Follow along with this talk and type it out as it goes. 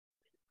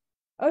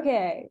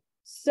Okay,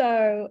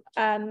 so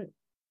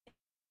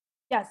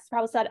yes,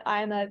 Pavel said,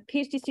 I'm a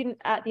PhD student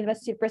at the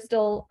University of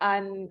Bristol.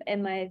 I'm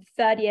in my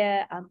third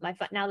year.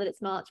 Now that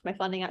it's March, my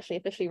funding actually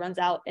officially runs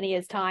out in a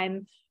year's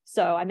time.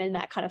 So I'm in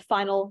that kind of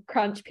final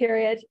crunch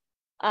period.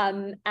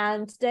 And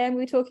today I'm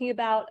going to be talking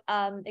about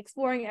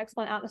exploring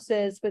exoplanet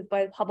atmospheres with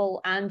both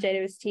Hubble and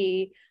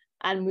JWST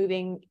and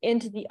moving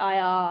into the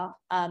IR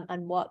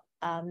and what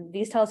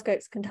these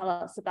telescopes can tell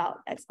us about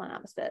exoplanet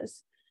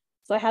atmospheres.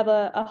 So I have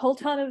a whole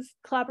ton of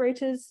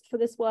collaborators for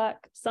this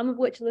work, some of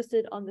which are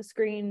listed on the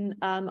screen,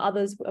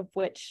 others of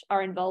which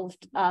are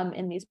involved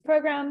in these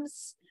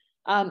programs.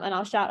 And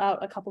I'll shout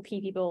out a couple key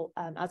people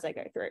as I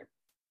go through.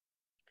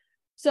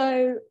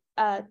 So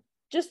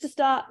just to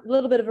start, a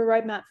little bit of a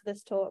roadmap for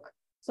this talk.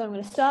 So I'm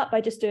going to start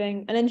by just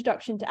doing an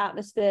introduction to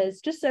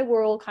atmospheres, just so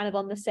we're all kind of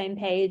on the same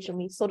page and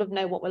we sort of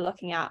know what we're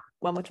looking at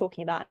when we're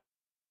talking about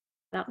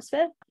an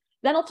atmosphere.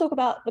 Then I'll talk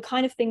about the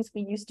kind of things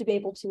we used to be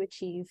able to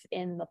achieve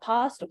in the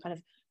past, or kind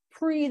of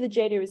pre the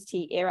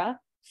JWST era,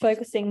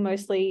 focusing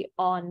mostly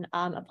on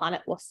a planet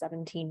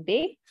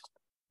WST-17b.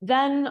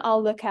 Then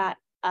I'll look at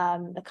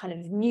the kind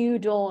of new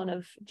dawn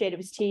of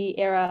JWST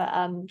era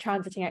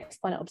transiting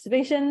exoplanet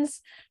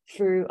observations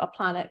through a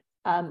planet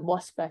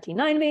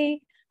WST-39b.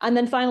 And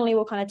then finally,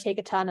 we'll kind of take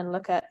a turn and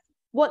look at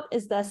what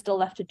is there still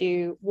left to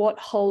do, what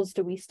holes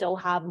do we still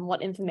have, and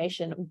what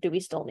information do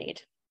we still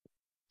need.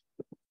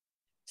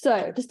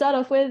 So to start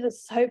off with,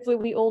 as hopefully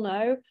we all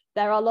know,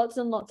 there are lots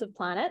and lots of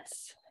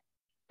planets,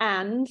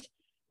 and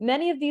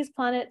many of these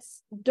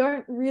planets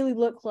don't really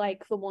look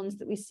like the ones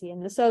that we see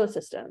in the solar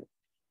system.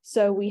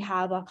 So we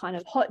have our kind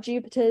of hot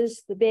Jupiters,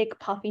 the big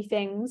puffy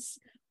things,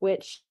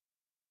 which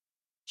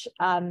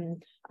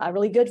are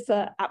really good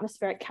for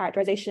atmospheric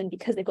characterization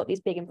because they've got these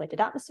big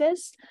inflated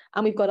atmospheres.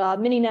 And we've got our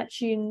mini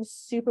Neptunes,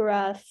 super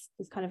Earth,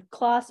 this kind of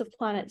class of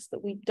planets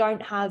that we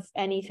don't have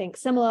anything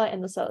similar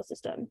in the solar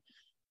system.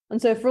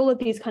 And so for all of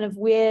these kind of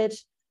weird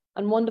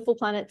and wonderful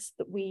planets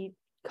that we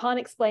can't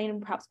explain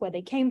perhaps where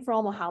they came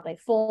from or how they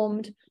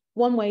formed,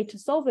 one way to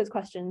solve those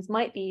questions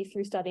might be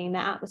through studying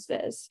their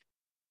atmospheres.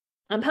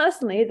 And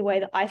personally, the way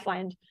that I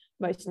find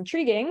most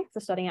intriguing for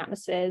studying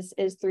atmospheres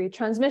is through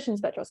transmission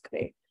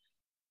spectroscopy.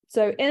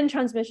 So in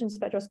transmission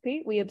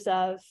spectroscopy, we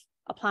observe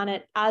a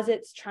planet as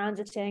it's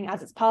transiting,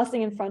 as it's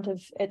passing in front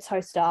of its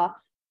host star,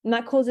 and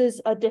that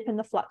causes a dip in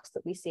the flux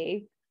that we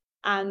see.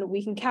 And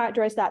we can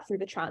characterize that through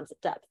the transit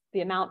depth, the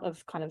amount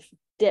of kind of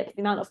dip,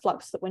 the amount of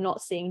flux that we're not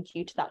seeing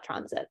due to that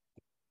transit.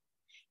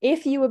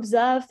 If you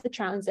observe the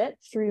transit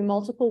through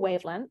multiple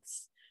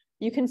wavelengths,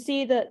 you can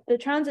see that the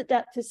transit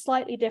depth is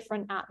slightly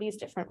different at these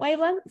different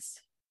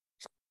wavelengths.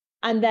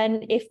 And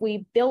then if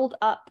we build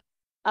up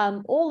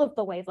all of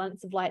the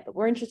wavelengths of light that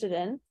we're interested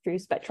in through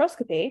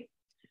spectroscopy,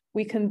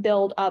 we can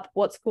build up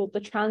what's called the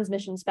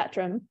transmission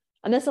spectrum.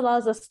 And this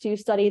allows us to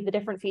study the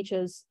different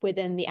features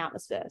within the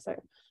atmosphere. So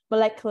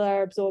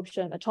molecular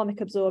absorption,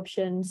 atomic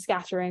absorption,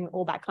 scattering,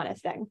 all that kind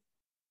of thing.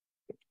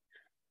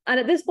 And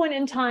at this point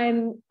in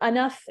time,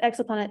 enough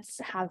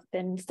exoplanets have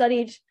been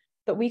studied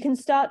that we can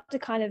start to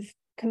kind of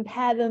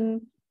compare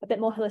them a bit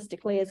more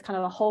holistically as kind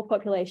of a whole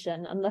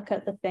population and look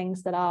at the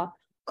things that are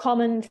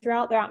common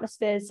throughout their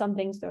atmospheres, some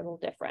things that are all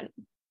different.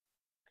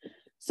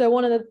 So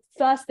one of the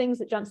first things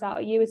that jumps out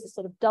at you is this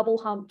sort of double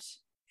humped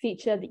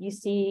feature that you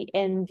see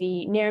in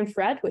the near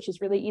infrared, which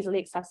is really easily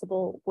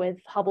accessible with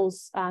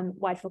Hubble's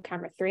Wide Field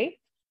Camera 3.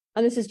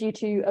 And this is due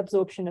to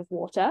absorption of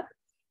water.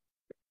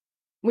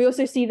 We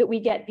also see that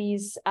we get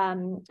these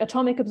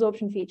atomic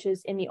absorption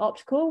features in the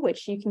optical,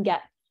 which you can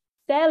get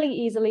fairly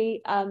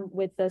easily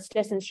with the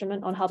STIS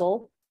instrument on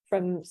Hubble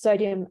from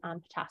sodium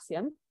and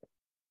potassium.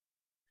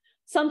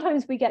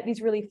 Sometimes we get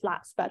these really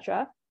flat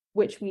spectra,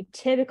 which we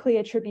typically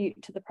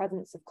attribute to the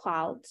presence of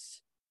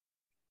clouds.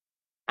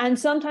 And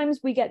sometimes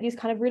we get these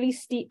kind of really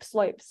steep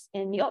slopes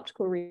in the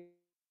optical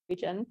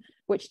region,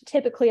 which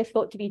typically are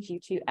thought to be due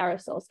to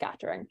aerosol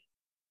scattering.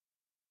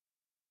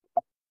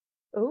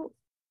 Oh,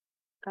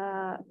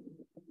 I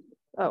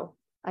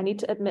need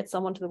to admit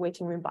someone to the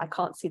waiting room, but I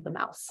can't see the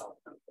mouse.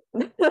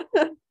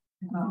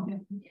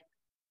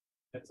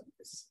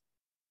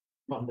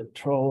 Want to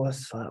troll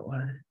us that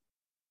way?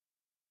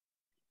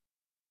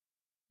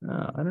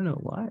 I don't know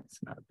why it's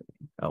not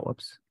doing. Oh,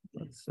 whoops.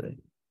 Let's see.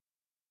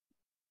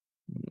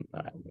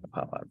 I'm gonna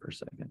pop out for a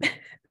second.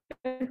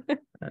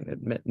 And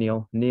admit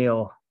Neil,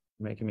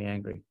 making me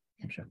angry.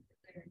 I'm sure.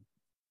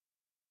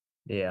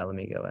 Yeah, let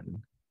me go ahead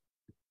and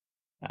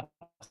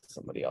ask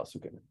somebody else who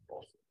can.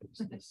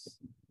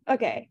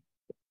 Okay,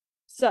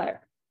 so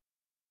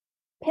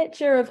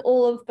picture of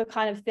all of the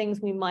kind of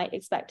things we might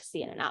expect to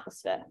see in an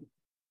atmosphere.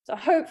 So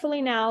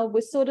hopefully now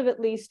we're sort of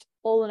at least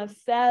all in a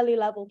fairly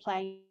level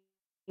playing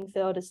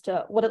field as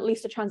to what at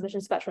least a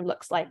transmission spectrum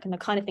looks like and the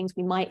kind of things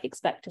we might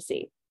expect to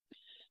see.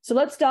 So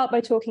let's start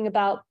by talking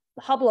about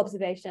the Hubble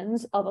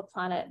observations of a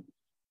planet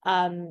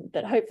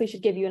that hopefully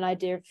should give you an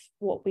idea of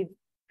what we've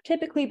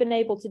typically been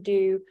able to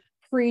do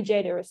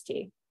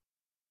pre-JWST.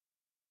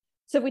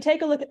 So if we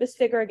take a look at this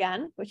figure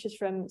again, which is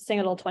from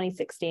Singadol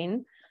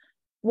 2016,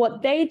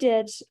 what they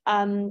did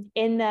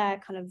in their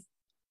kind of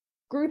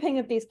grouping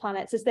of these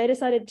planets is they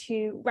decided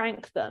to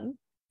rank them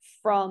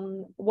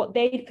from what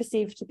they'd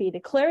perceived to be the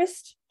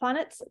clearest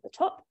planets at the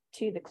top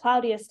to the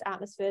cloudiest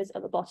atmospheres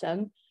at the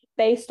bottom,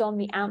 based on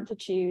the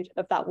amplitude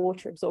of that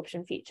water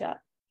absorption feature.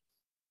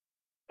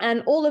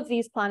 And all of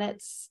these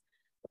planets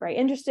are very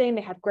interesting.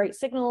 They have great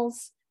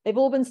signals. They've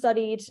all been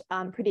studied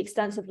pretty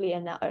extensively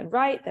in their own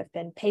right. There have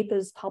been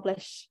papers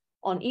published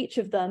on each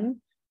of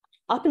them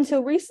up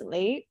until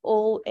recently,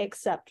 all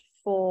except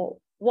for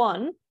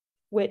one,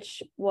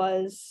 which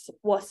was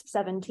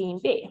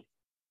WST-17b.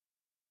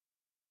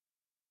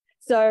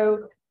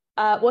 So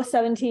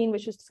WST-17,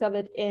 which was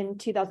discovered in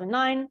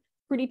 2009,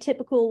 pretty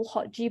typical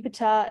hot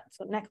Jupiter. It's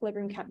got an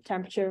equilibrium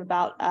temperature of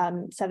about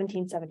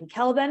 1770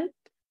 Kelvin.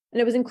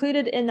 And it was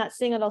included in that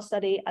Singadol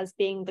study as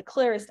being the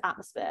clearest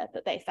atmosphere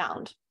that they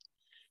found.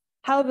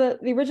 However,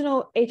 the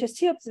original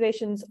HST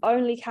observations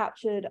only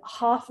captured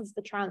half of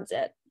the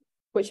transit,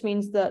 which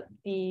means that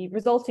the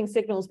resulting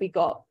signals we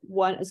got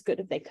weren't as good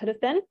as they could have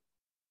been.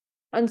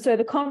 And so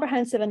the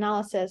comprehensive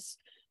analysis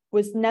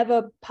was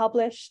never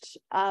published.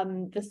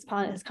 This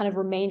planet has kind of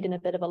remained in a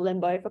bit of a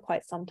limbo for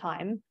quite some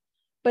time,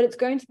 but it's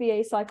going to be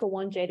a cycle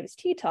 1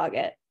 JWST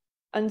target.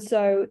 And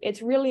so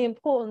it's really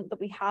important that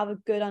we have a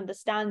good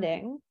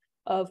understanding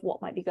of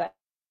what might be going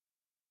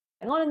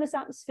on in this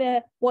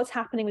atmosphere, what's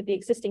happening with the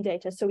existing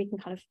data, so we can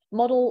kind of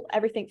model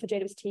everything for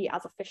JWST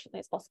as efficiently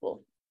as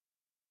possible.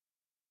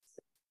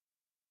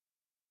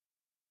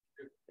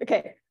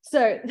 Okay,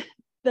 so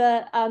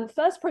the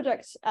first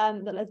project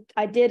that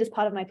I did as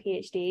part of my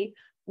PhD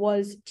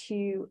was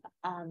to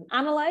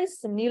analyze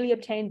some newly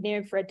obtained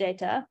near-infrared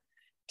data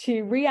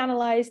to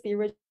reanalyze the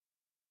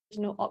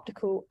original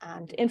optical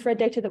and infrared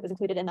data that was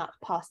included in that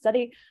past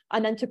study,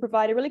 and then to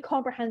provide a really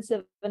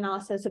comprehensive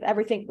analysis of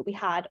everything that we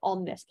had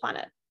on this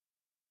planet.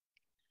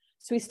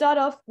 So we start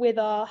off with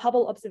our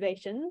Hubble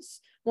observations.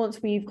 Once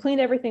we've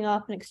cleaned everything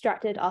up and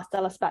extracted our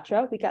stellar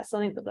spectra, we get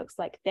something that looks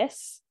like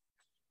this.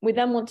 We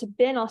then want to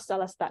bin our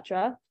stellar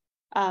spectra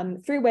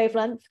through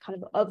wavelength,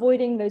 kind of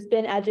avoiding those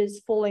bin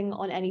edges falling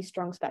on any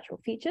strong spectral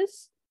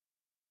features.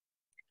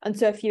 And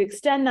so if you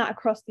extend that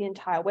across the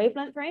entire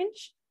wavelength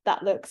range,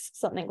 that looks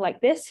something like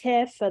this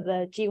here for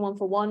the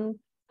G141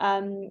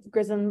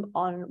 GRISM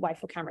on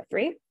wide-field camera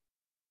 3.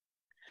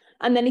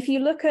 And then if you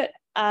look at,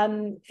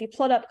 if you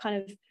plot up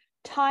kind of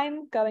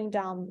time going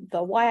down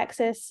the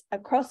y-axis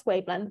across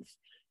wavelength,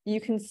 you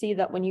can see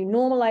that when you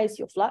normalize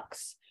your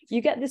flux,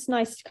 you get this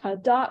nice kind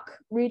of dark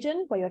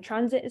region where your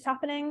transit is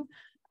happening,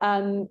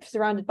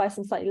 surrounded by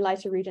some slightly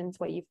lighter regions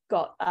where you've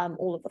got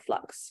all of the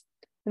flux.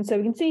 And so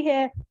we can see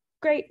here,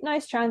 great,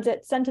 nice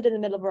transit centered in the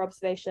middle of our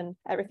observation,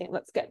 everything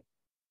looks good.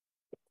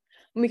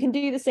 And we can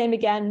do the same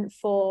again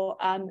for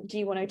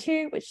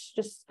G102, which is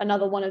just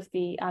another one of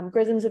the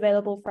GRISMs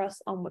available for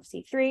us on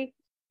WFC3.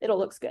 It all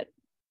looks good.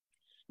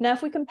 Now,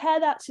 if we compare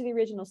that to the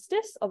original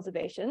STIS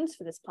observations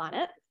for this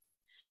planet,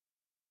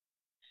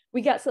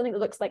 we get something that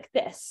looks like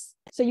this.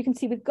 So you can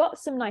see we've got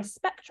some nice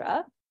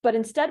spectra, but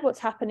instead what's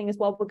happening is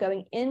while we're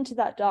going into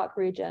that dark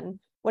region,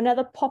 we're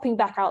never popping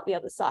back out the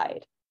other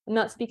side. And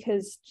that's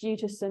because due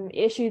to some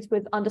issues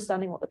with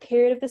understanding what the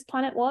period of this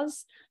planet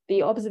was,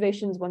 the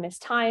observations were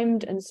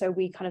mistimed. And so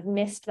we kind of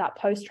missed that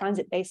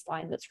post-transit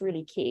baseline that's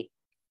really key.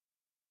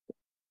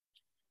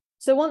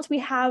 So once we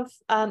have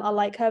our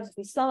light curves,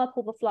 we sum up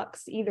all the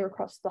flux either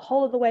across the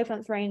whole of the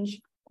wavelength range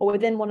or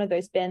within one of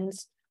those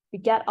bins, we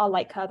get our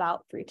light curve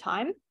out through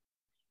time.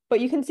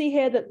 But you can see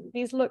here that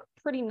these look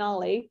pretty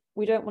gnarly.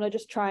 We don't want to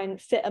just try and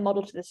fit a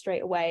model to this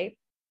straight away.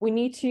 We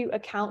need to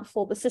account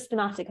for the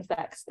systematic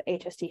effects that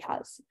HST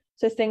has.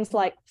 So things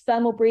like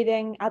thermal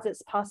breathing as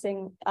it's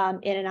passing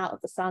in and out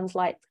of the sun's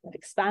light, kind of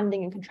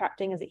expanding and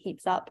contracting as it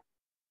heats up.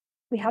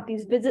 We have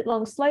these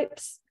visit-long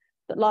slopes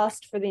that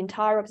last for the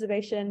entire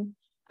observation,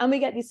 and we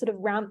get these sort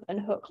of ramp and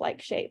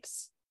hook-like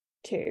shapes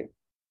too.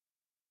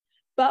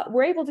 But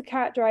we're able to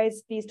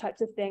characterize these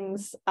types of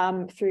things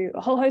through a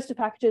whole host of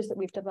packages that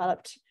we've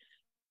developed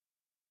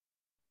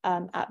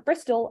at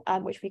Bristol,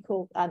 which we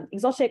call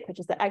Exotic, which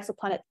is the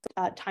Exoplanet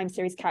time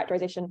series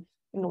characterization.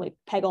 We normally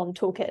peg on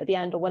toolkit at the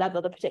end or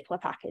whatever the particular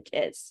package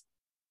is.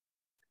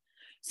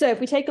 So if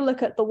we take a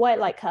look at the white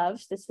light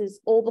curves, this is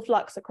all the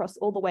flux across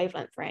all the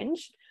wavelength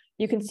range.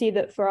 You can see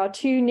that for our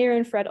two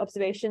near-infrared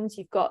observations,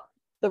 you've got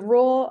the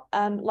raw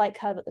light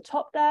curve at the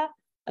top there,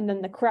 and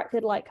then the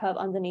corrected light curve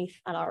underneath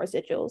and our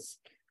residuals.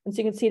 And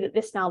so you can see that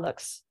this now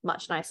looks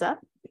much nicer.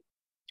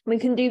 We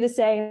can do the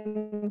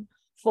same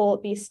for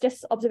the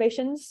STIS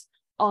observations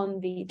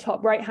on the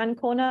top right-hand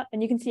corner.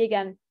 And you can see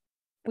again,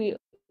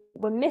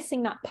 we're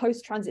missing that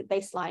post-transit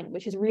baseline,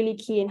 which is really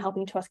key in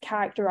helping to us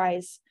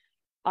characterize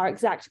our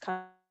exact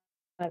kind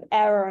of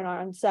error and our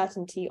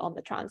uncertainty on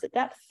the transit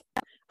depth.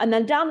 And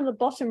then down in the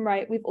bottom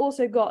right, we've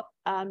also got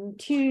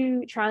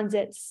two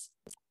transits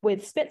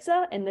with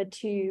Spitzer in the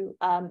two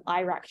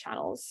IRAC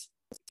channels.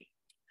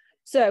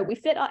 So we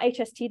fit our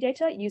HST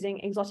data using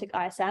Exotic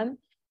ISM,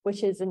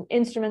 which is an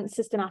instrument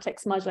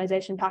systematics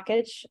marginalization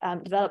package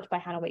developed by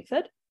Hannah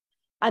Wakeford.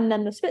 And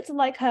then the Spitzer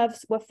light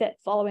curves were fit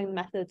following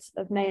methods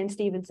of May and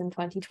Stevens in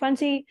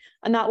 2020.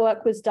 And that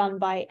work was done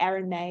by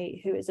Erin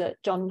May, who is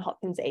at Johns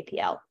Hopkins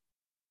APL.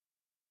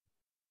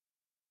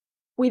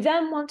 We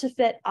then want to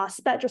fit our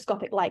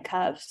spectroscopic light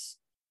curves.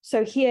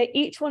 So here,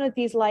 each one of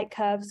these light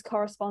curves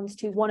corresponds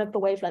to one of the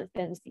wavelength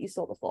bins that you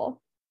saw before.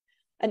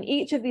 And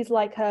each of these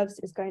light curves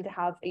is going to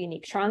have a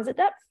unique transit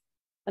depth.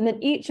 And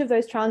then each of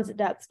those transit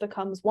depths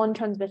becomes one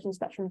transmission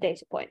spectrum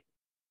data point.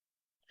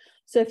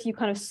 So if you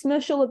kind of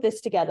smush all of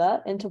this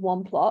together into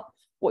one plot,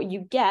 what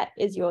you get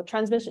is your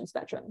transmission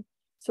spectrum.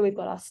 So we've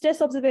got our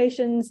STIS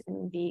observations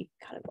in the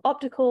kind of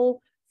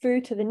optical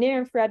through to the near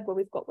infrared where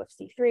we've got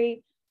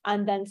WFC3,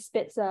 and then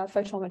Spitzer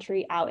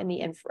photometry out in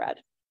the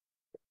infrared.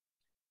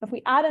 If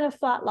we add in a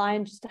flat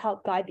line just to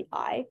help guide the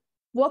eye,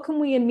 what can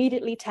we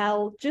immediately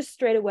tell just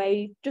straight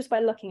away, just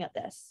by looking at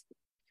this?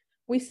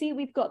 We see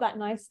we've got that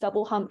nice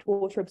double humped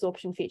water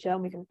absorption feature,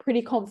 and we can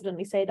pretty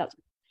confidently say that's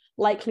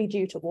likely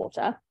due to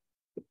water.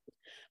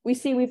 We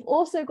see we've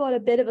also got a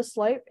bit of a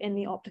slope in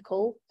the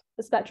optical.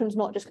 The spectrum's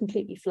not just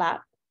completely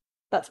flat.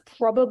 That's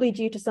probably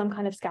due to some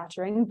kind of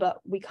scattering, but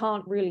we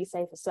can't really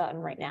say for certain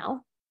right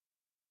now.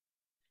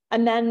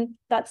 And then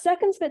that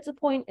second Spitzer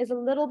point is a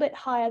little bit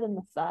higher than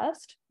the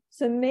first.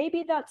 So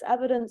maybe that's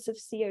evidence of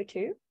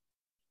CO2,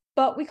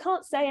 but we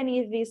can't say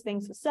any of these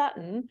things for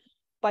certain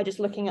by just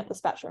looking at the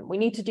spectrum. We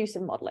need to do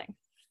some modeling.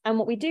 And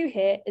what we do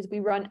here is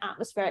we run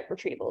atmospheric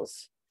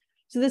retrievals.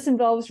 So this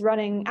involves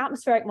running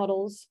atmospheric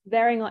models,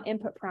 varying our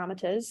input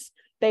parameters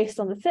based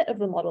on the fit of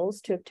the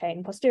models to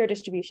obtain posterior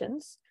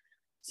distributions.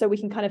 So we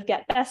can kind of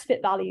get best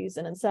fit values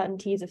and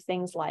uncertainties of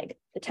things like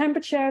the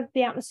temperature of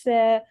the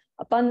atmosphere,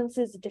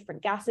 abundances of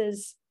different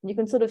gases. And you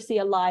can sort of see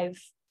a live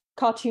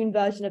cartoon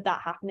version of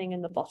that happening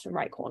in the bottom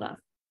right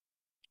corner.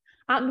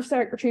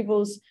 Atmospheric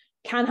retrievals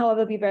can,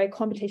 however, be very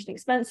computationally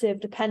expensive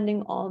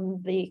depending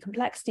on the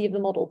complexity of the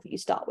model that you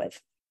start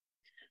with.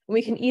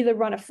 We can either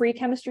run a free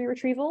chemistry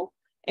retrieval,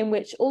 in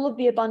which all of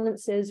the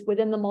abundances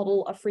within the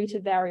model are free to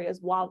vary as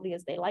wildly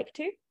as they like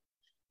to,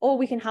 or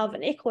we can have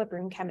an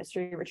equilibrium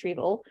chemistry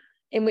retrieval,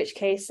 in which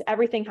case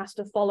everything has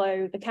to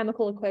follow the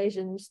chemical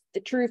equations, the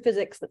true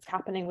physics that's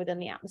happening within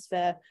the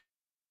atmosphere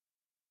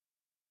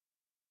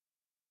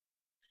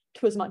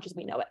to as much as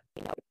we know it.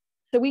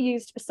 So we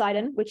used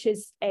Poseidon, which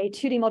is a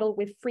 2D model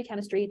with free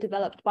chemistry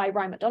developed by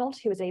Ryan McDonald,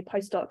 who is a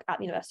postdoc at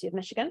the University of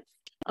Michigan.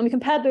 And we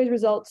compared those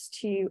results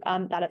to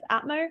that of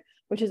ATMO,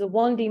 which is a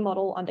 1D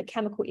model under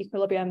chemical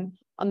equilibrium,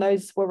 and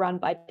those were run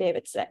by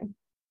David Singh.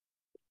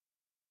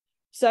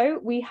 So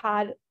we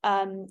had,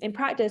 in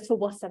practice for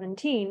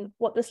WST17,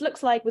 what this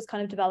looks like was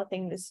kind of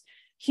developing this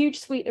huge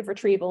suite of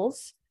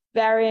retrievals,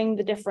 varying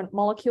the different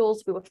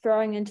molecules we were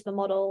throwing into the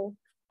model,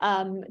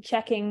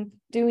 checking,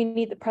 do we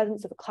need the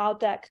presence of a cloud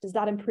deck? Does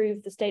that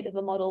improve the state of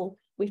the model?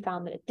 We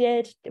found that it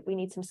did. Did we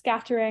need some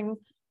scattering?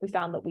 We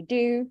found that we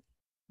do.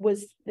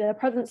 Was the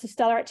presence of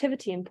stellar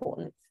activity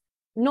important?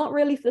 Not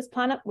really for this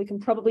planet. We can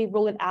probably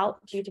rule it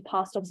out due to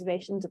past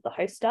observations of the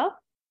host star.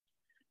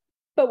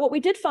 But what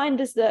we did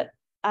find is that,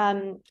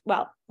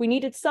 well, we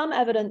needed some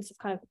evidence of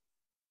kind of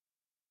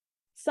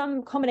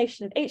some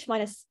combination of H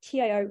minus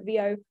TIO,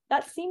 VO.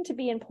 That seemed to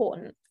be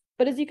important.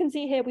 But as you can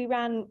see here, we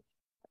ran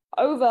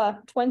over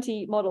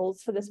 20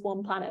 models for this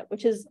one planet,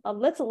 which is a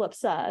little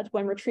absurd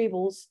when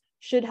retrievals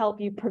should help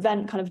you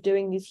prevent kind of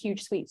doing these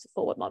huge suites of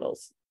forward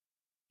models.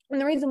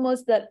 And the reason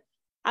was that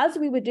as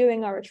we were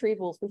doing our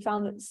retrievals, we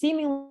found that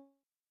seemingly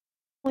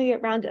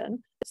at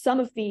random, some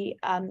of the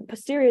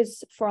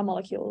posteriors for our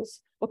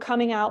molecules were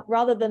coming out,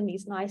 rather than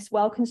these nice,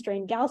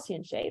 well-constrained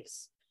Gaussian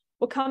shapes,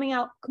 were coming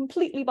out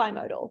completely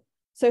bimodal.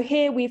 So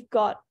here we've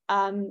got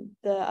the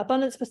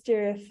abundance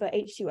posterior for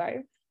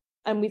H2O,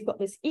 and we've got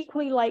this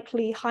equally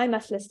likely high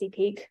metallicity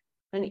peak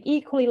and an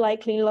equally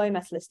likely low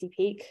metallicity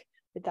peak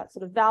with that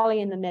sort of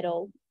valley in the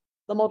middle.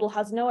 The model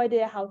has no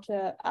idea how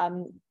to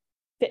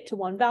fit to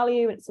one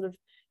value. It's sort of,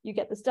 you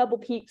get this double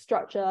peak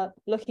structure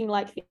looking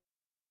like the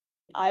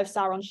eye of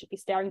Sauron should be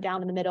staring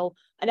down in the middle,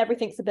 and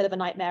everything's a bit of a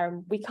nightmare,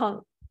 and we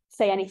can't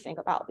say anything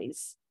about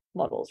these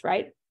models,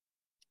 right?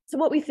 So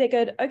what we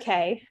figured,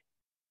 okay,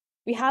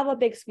 we have a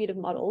big suite of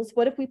models.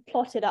 What if we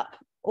plotted up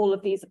all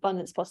of these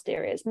abundance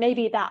posteriors?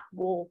 Maybe that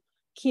will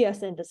key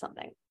us into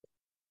something.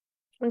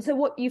 And so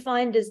what you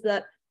find is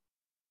that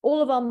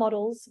all of our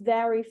models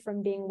vary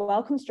from being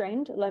well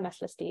constrained at low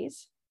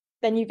metallicities.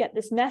 Then you get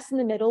this mess in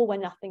the middle where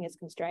nothing is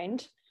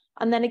constrained.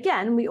 And then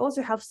again, we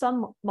also have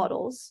some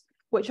models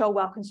which are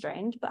well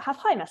constrained, but have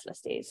high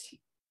metallicities.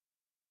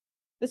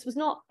 This was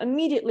not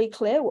immediately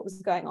clear what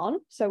was going on.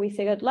 So we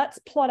figured, let's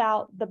plot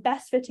out the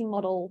best fitting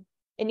model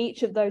in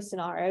each of those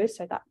scenarios.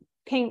 So that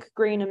pink,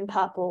 green, and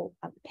purple,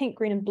 pink,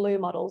 green, and blue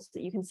models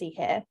that you can see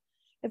here.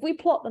 If we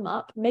plot them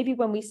up, maybe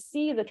when we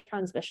see the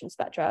transmission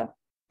spectra,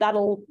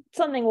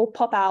 something will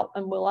pop out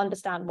and we'll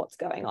understand what's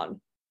going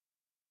on.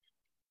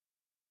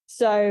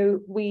 So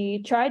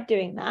we tried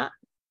doing that.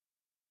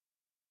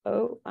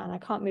 Oh, and I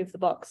can't move the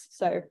box,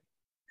 so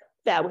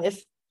bear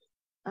with.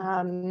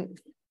 I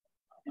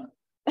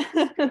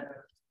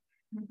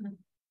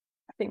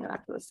think I'll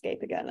have to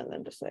escape again and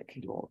then just like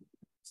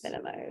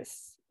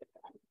minimize.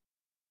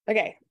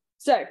 Okay,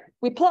 so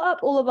we plot up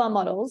all of our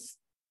models,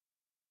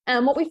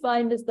 and what we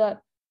find is that,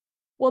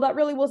 well, that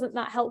really wasn't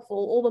that helpful.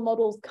 All the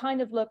models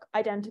kind of look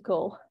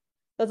identical.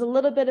 There's a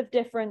little bit of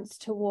difference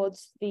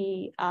towards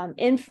the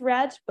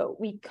infrared,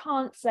 but we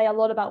can't say a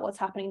lot about what's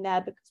happening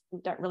there because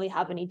we don't really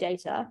have any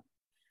data.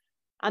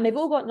 And they've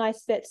all got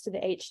nice fits to the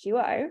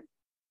H2O.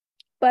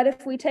 But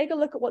if we take a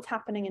look at what's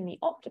happening in the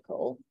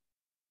optical,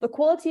 the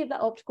quality of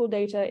that optical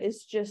data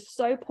is just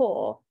so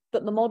poor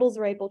that the models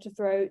are able to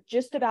throw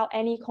just about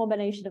any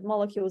combination of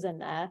molecules in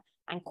there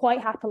and quite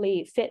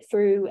happily fit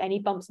through any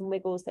bumps and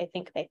wiggles they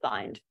think they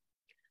find.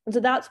 And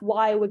so that's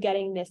why we're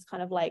getting this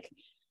kind of like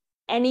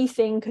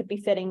anything could be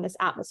fitting this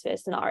atmosphere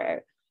scenario.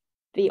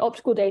 The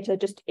optical data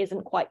just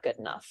isn't quite good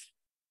enough.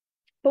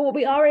 But what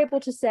we are able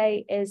to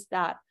say is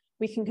that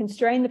we can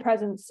constrain the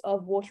presence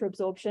of water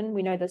absorption.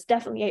 We know there's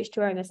definitely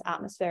H2O in this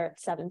atmosphere at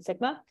 7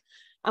 sigma.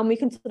 And we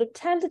can sort of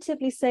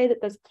tentatively say that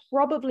there's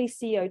probably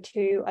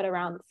CO2 at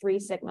around 3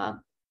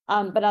 sigma.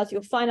 But as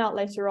you'll find out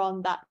later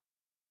on, that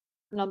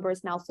number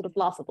is now sort of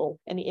laughable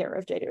in the era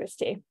of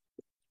JWST.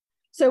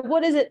 So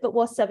what is it that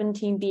WASP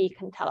 17b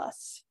can tell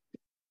us?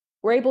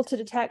 We're able to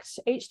detect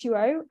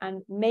H2O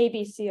and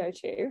maybe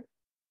CO2.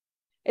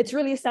 It's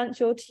really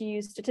essential to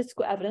use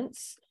statistical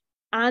evidence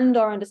and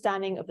our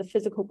understanding of the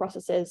physical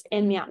processes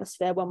in the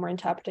atmosphere when we're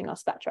interpreting our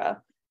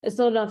spectra. It's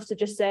not enough to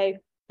just say,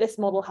 this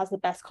model has the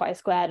best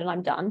chi-squared and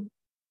I'm done.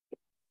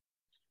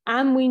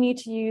 And we need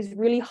to use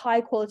really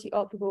high quality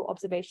optical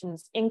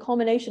observations in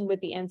combination with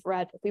the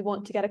infrared if we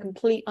want to get a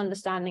complete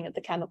understanding of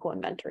the chemical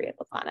inventory of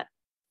the planet.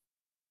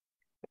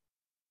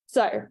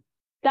 So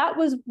that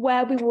was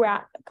where we were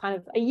at kind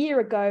of a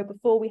year ago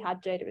before we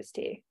had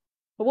JWST.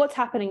 But what's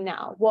happening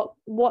now?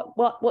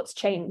 What's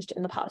changed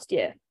in the past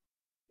year?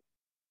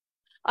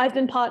 I've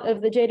been part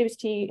of the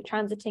JWST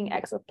Transiting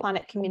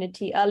Exoplanet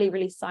Community Early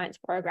Release Science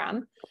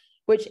Program,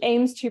 which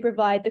aims to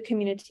provide the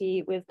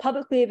community with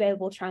publicly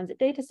available transit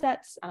data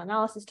sets and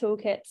analysis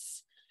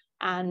toolkits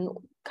and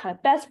kind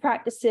of best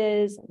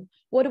practices. And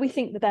what do we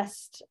think the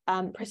best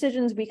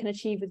precisions we can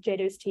achieve with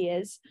JWST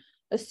is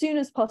as soon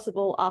as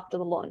possible after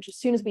the launch, as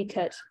soon as we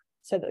could,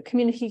 so that the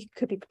community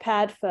could be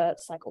prepared for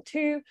cycle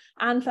 2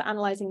 and for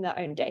analyzing their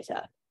own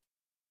data.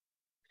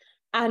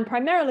 And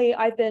primarily,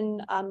 I've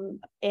been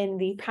in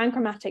the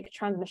panchromatic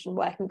transmission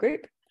working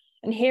group.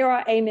 And here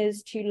our aim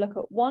is to look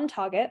at one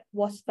target,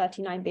 WASP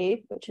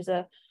 39b, which is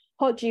a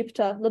hot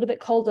Jupiter, a little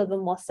bit colder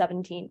than WASP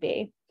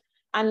 17b,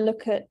 and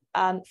look at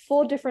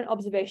 4 different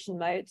observation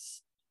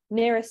modes,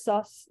 nearest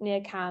SOS,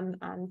 near CAM,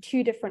 and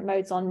 2 different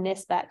modes on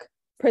NIRSpec,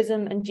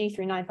 PRISM and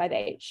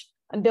G395H,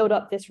 and build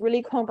up this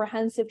really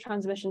comprehensive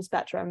transmission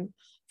spectrum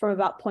from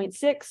about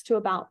 0.6 to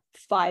about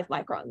 5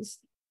 microns.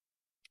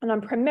 And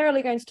I'm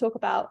primarily going to talk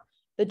about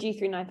the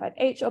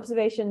G395H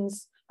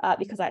observations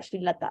because I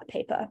actually led that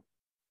paper.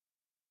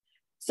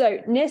 So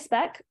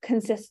NIRSpec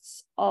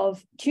consists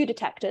of 2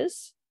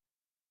 detectors,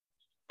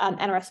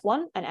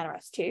 NRS1 and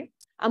NRS2.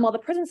 And while the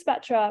PRISM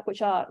spectra,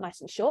 which are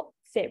nice and short,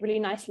 fit really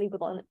nicely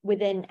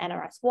within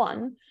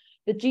NRS1,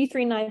 the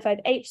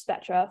G395H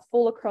spectra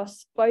fall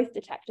across both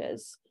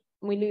detectors,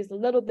 and we lose a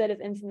little bit of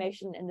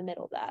information in the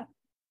middle there.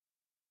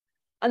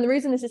 And the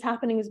reason this is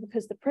happening is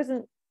because the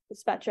PRISM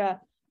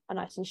spectra are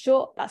nice and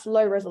short, that's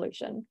low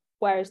resolution,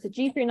 whereas the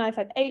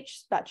G395H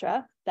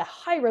spectra, they're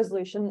high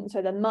resolution,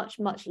 so they're much,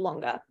 much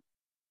longer.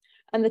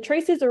 And the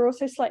traces are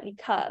also slightly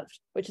curved,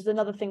 which is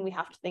another thing we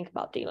have to think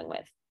about dealing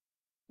with.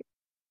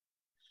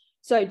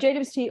 So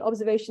JWST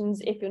observations,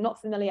 if you're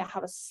not familiar,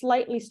 have a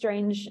slightly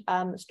strange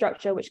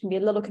structure, which can be a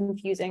little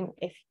confusing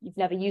if you've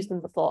never used them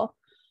before.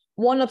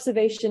 One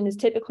observation is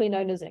typically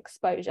known as an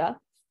exposure.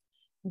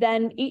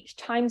 Then each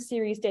time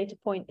series data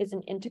point is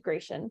an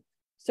integration.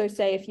 So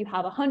say if you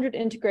have 100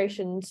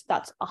 integrations,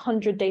 that's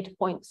 100 data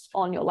points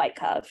on your light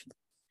curve.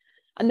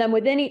 And then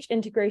within each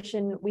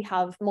integration, we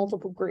have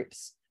multiple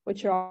groups,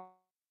 which are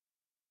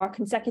our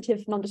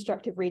consecutive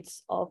non-destructive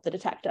reads of the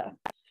detector.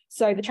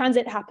 So the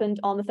transit happened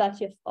on the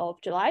 30th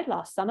of July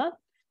last summer.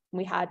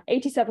 We had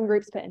 87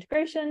 groups per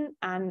integration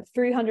and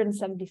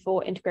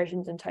 374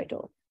 integrations in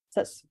total. So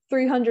that's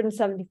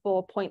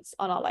 374 points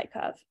on our light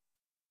curve.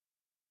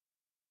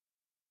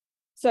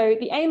 So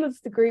the aim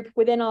of the group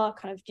within our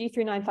kind of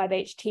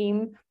G395H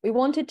team, we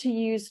wanted to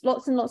use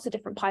lots and lots of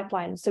different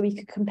pipelines so we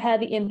could compare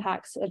the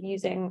impacts of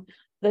using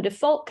the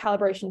default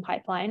calibration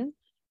pipeline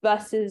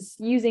versus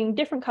using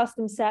different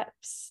custom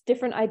sets,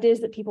 different ideas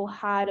that people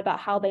had about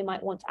how they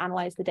might want to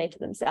analyze the data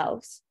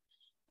themselves.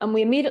 And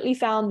we immediately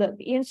found that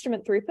the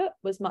instrument throughput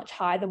was much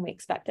higher than we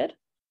expected.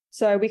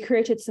 So we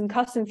created some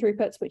custom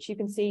throughputs, which you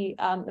can see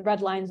the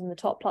red lines in the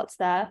top plots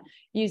there,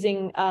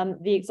 using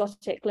the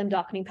exotic limb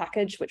darkening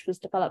package, which was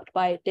developed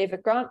by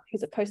David Grant,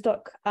 who's a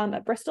postdoc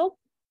at Bristol.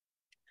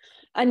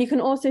 And you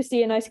can also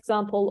see a nice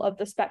example of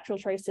the spectral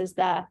traces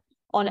there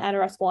on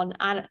NRS1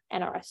 and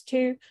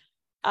NRS2.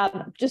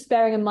 Just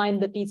bearing in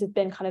mind that these have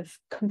been kind of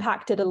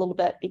compacted a little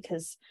bit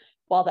because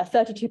while they're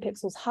 32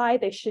 pixels high,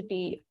 they should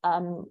be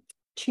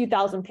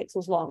 2000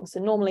 pixels long. So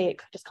normally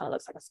it just kind of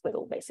looks like a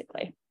squiggle,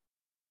 basically.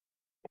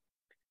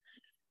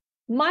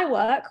 My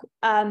work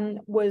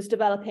was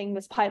developing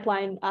this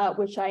pipeline,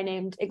 which I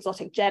named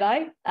Exotic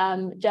JEDI,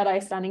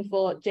 JEDI standing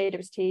for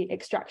JWST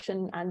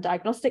Extraction and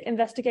Diagnostic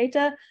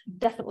Investigator.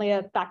 Definitely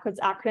a backwards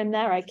acronym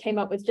there. I came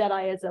up with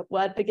JEDI as a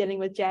word beginning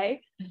with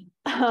J.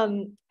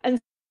 And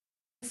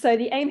so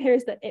the aim here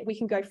is that we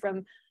can go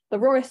from the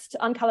rawest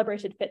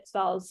uncalibrated FITS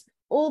files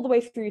all the way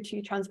through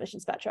to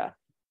transmission spectra.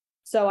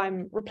 So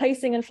I'm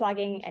replacing and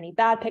flagging any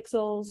bad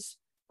pixels,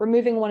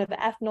 removing one of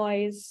the F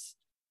noise,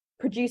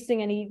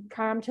 producing any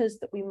parameters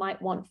that we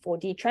might want for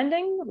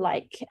detrending,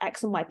 like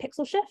X and Y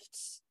pixel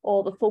shifts,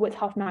 or the full width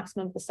half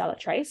maximum of the stellar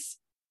trace.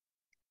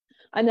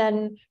 And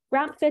then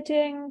ramp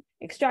fitting,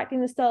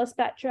 extracting the stellar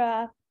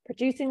spectra,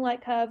 producing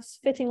light curves,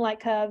 fitting light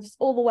curves,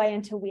 all the way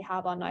until we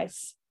have our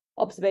nice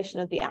observation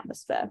of the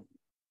atmosphere.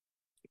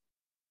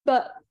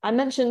 But I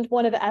mentioned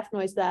one over F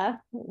noise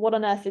there. What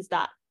on earth is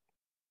that?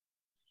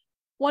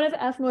 One over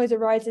F noise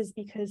arises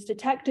because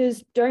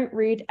detectors don't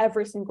read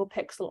every single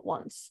pixel at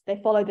once.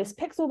 They follow this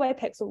pixel by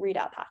pixel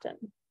readout pattern.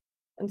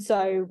 And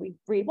so we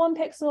read one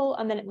pixel,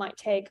 and then it might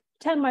take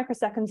 10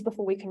 microseconds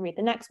before we can read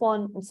the next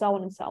one, and so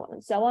on and so on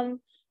and so on.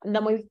 And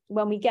then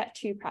when we get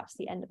to perhaps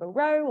the end of a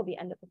row or the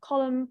end of a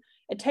column,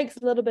 it takes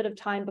a little bit of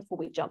time before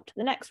we jump to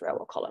the next row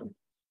or column.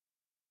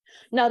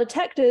 Now,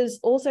 detectors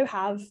also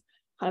have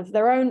kind of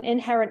their own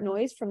inherent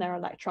noise from their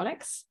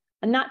electronics,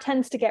 and that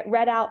tends to get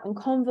read out and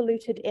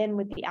convoluted in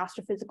with the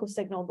astrophysical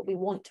signal that we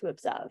want to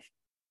observe.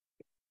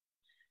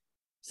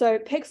 So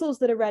pixels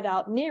that are read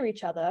out near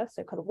each other,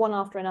 so kind of one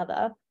after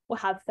another, will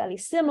have fairly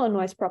similar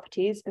noise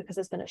properties because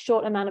there's been a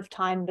short amount of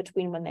time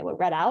between when they were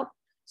read out.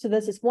 So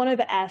there's this 1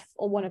 over F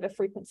or 1 over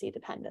frequency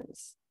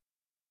dependence.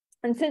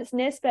 And since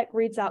NearSpec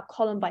reads out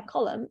column by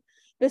column,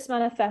 this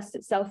manifests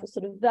itself as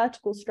sort of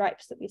vertical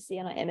stripes that we see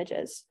in our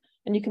images.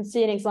 And you can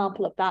see an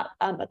example of that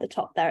at the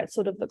top there. It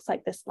sort of looks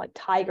like this like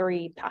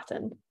tigery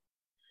pattern.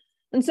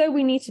 And so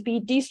we need to be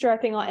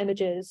de-striping our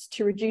images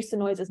to reduce the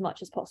noise as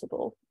much as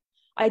possible.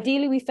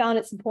 Ideally, we found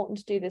it's important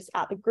to do this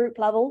at the group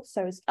level,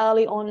 so as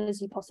early on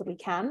as you possibly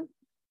can.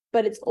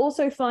 But it's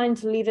also fine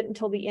to leave it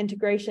until the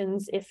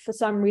integrations if for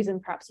some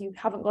reason perhaps you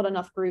haven't got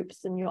enough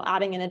groups and you're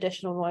adding in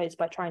additional noise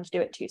by trying to do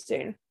it too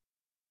soon.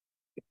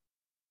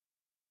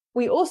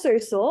 We also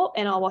saw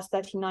in our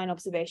WASP-39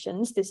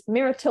 observations this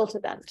mirror tilt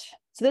event.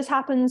 So this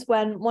happens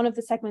when one of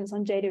the segments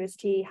on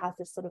JWST has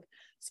this sort of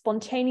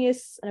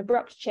spontaneous and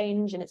abrupt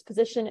change in its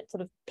position. It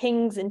sort of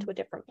pings into a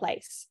different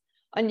place.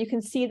 And you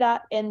can see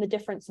that in the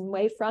difference in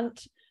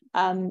wavefront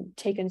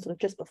taken sort of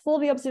just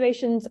before the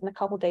observations and a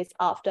couple of days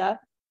after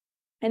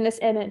in this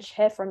image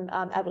here from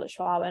Evelyn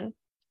Schwaben.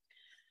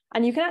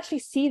 And you can actually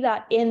see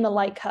that in the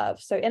light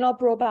curves. So in our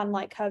broadband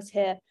light curves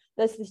here,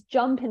 there's this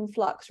jump in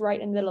flux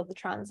right in the middle of the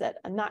transit,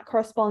 and that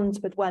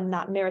corresponds with when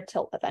that mirror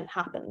tilt event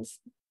happens.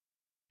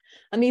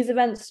 And these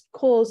events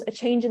cause a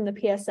change in the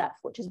PSF,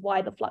 which is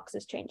why the flux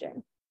is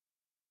changing.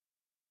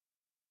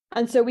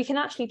 And so we can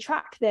actually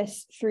track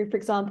this through, for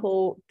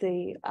example,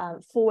 the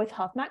full width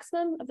half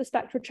maximum of the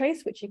spectral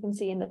trace, which you can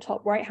see in the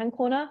top right-hand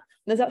corner. And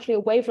there's actually a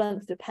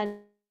wavelength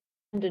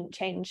dependent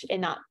change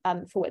in that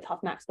full width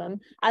half maximum,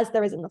 as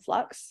there is in the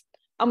flux.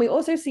 And we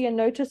also see a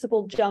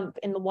noticeable jump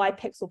in the Y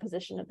pixel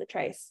position of the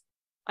trace.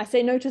 I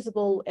say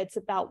noticeable, it's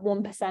about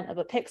 1% of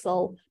a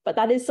pixel, but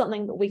that is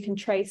something that we can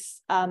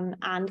trace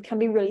and can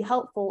be really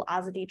helpful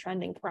as a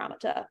detrending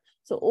parameter.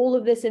 So all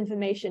of this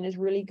information is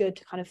really good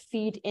to kind of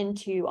feed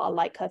into our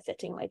light curve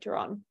fitting later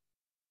on.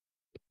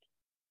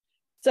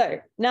 So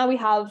now we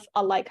have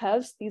our light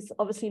curves. These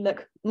obviously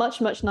look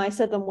much, much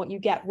nicer than what you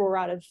get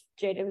raw out of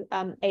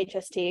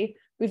HST.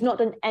 We've not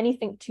done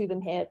anything to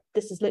them here.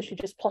 This is literally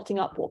just plotting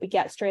up what we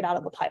get straight out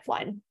of the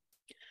pipeline.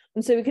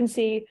 And so we can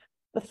see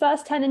the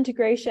first 10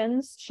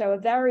 integrations show a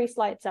very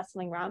slight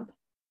settling ramp,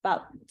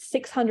 about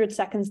 600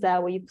 seconds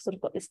there, where you've sort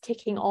of got this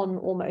ticking on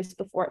almost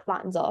before it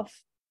flattens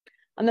off.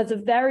 And there's a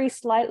very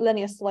slight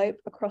linear slope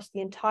across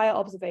the entire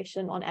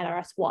observation on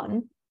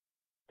NRS1.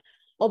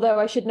 Although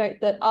I should note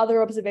that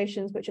other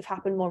observations which have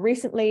happened more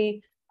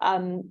recently,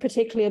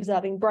 particularly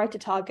observing brighter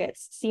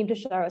targets, seem to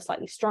show a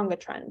slightly stronger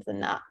trend than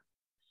that.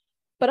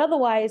 But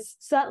otherwise,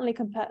 certainly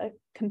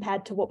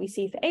compared to what we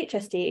see for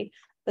HST,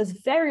 there's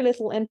very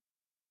little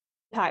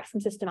impact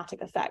from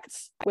systematic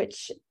effects,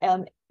 which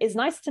is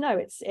nice to know.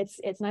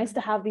 It's nice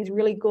to have these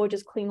really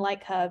gorgeous clean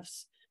light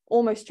curves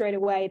almost straight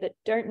away that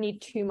don't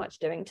need too much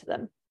doing to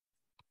them.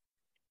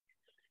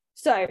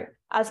 So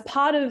as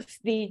part of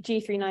the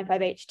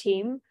G395H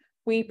team,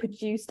 we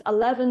produced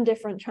 11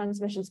 different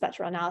transmission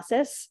spectral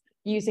analysis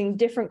using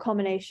different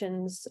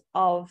combinations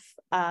of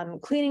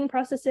cleaning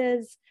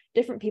processes,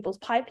 different people's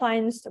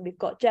pipelines. So we've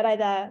got JEDI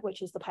there,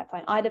 which is the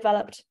pipeline I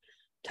developed,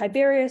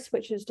 Tiberius,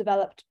 which was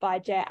developed by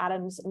Jay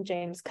Adams and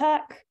James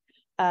Kirk,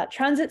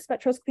 Transit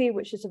Spectroscopy,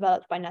 which is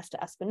developed by Nestor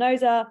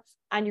Espinoza,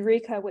 and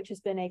Eureka, which has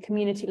been a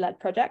community-led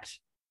project.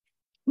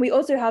 We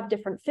also have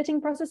different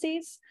fitting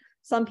processes.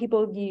 Some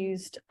people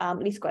used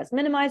least squares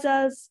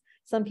minimizers,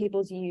 some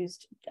people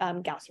used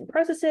Gaussian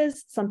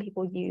processes, some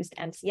people used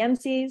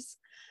MCMCs,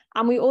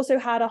 and we also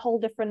had a whole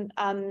different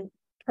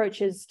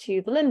approaches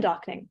to the limb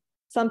darkening.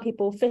 Some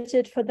people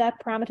fitted for their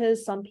parameters,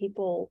 some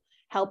people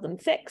held them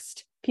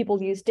fixed.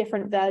 People use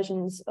different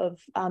versions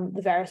of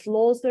the various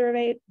laws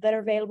that are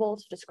available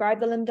to describe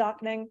the limb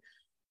darkening.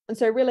 And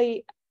so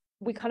really,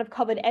 we kind of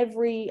covered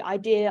every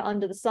idea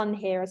under the sun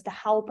here as to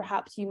how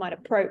perhaps you might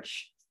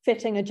approach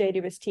fitting a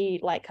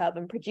JWST light curve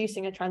and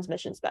producing a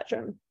transmission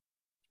spectrum.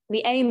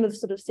 The aim of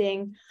sort of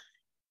seeing,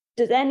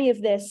 does any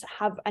of this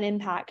have an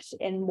impact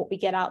in what we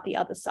get out the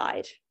other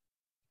side?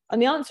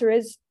 And the answer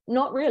is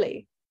not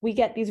really. We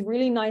get these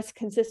really nice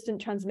consistent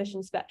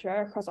transmission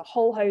spectra across a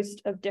whole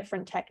host of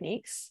different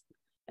techniques.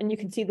 And you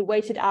can see the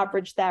weighted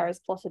average there is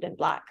plotted in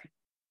black.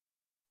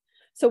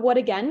 So what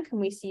again can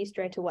we see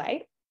straight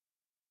away?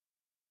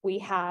 We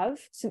have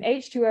some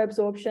H2O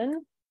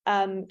absorption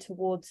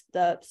towards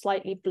the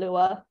slightly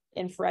bluer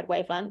infrared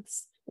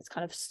wavelengths. This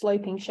kind of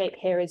sloping shape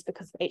here is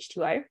because of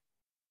H2O.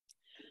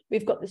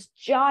 We've got this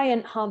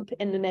giant hump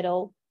in the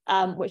middle,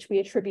 which we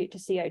attribute to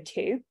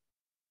CO2.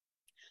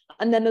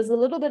 And then there's a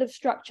little bit of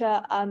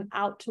structure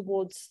out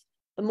towards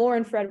the more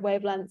infrared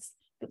wavelengths.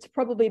 That's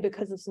probably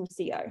because of some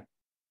CO.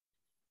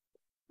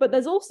 But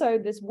there's also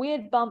this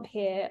weird bump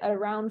here at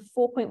around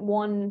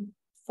 4.1,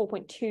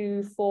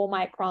 4.2, 4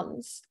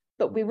 microns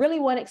that we really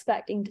weren't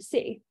expecting to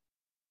see.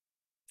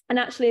 And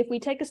actually, if we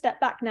take a step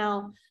back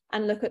now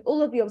and look at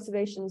all of the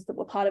observations that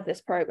were part of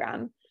this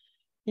program,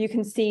 you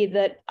can see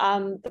that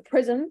the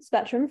PRISM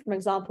spectrum, for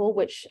example,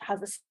 which has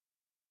the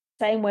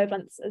same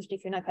wavelengths as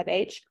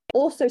G395H,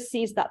 also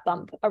sees that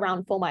bump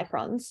around 4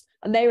 microns.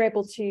 And they were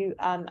able to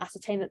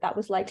ascertain that that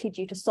was likely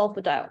due to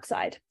sulfur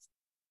dioxide.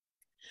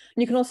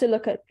 And you can also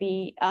look at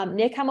the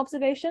NIRCam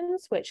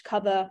observations, which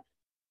cover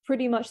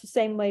pretty much the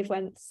same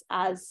wavelengths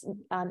as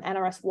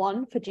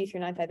NRS1 for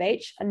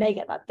G395H, and they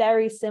get that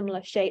very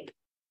similar shape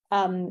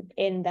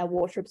in their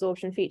water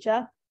absorption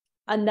feature.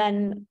 And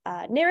then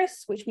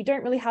NIRIS, which we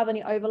don't really have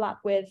any overlap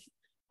with,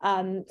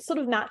 sort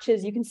of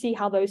matches. You can see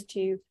how those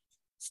two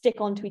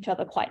stick onto each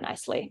other quite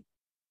nicely.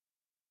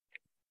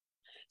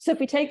 So if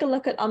we take a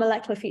look at our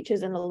molecular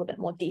features in a little bit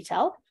more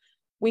detail,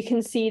 we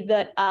can see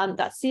that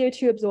that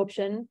CO2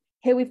 absorption,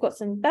 here we've got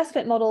some best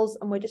fit models,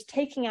 and we're just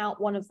taking out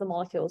one of the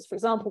molecules, for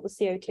example, the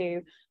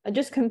CO2, and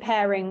just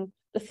comparing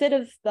the fit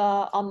of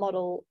our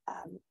model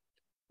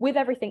with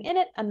everything in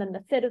it, and then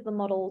the fit of the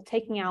model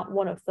taking out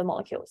one of the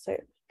molecules. So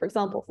for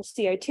example, for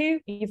CO2,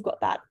 you've got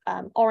that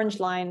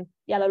orange line,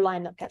 yellow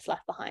line that gets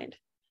left behind.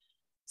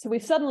 So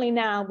we've suddenly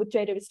now, with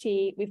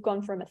JWST, we've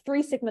gone from a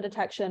 3 sigma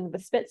detection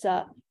with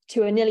Spitzer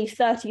to a nearly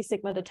 30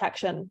 sigma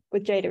detection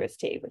with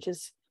JWST, which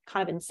is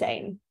kind of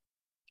insane.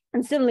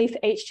 And similarly for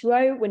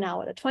H2O, we're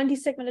now at a 20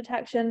 sigma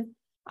detection.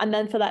 And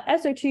then for that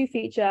SO2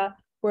 feature,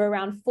 we're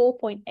around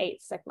 4.8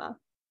 sigma.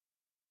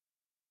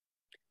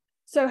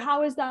 So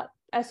how is that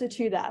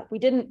SO2 there? We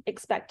didn't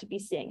expect to be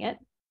seeing it.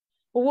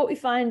 Well, what we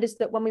find is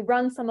that when we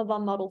run some of our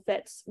model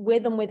fits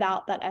with and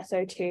without that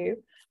SO2,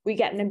 we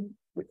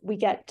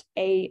get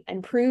a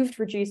improved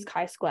reduced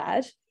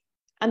chi-squared,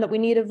 and that we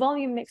need a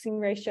volume mixing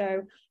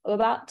ratio of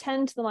about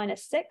 10 to the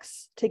minus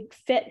 6 to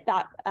fit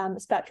that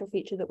spectral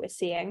feature that we're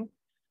seeing,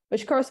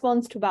 which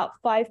corresponds to about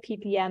 5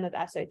 ppm of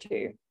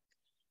SO2.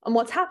 And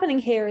what's happening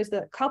here is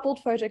that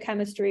coupled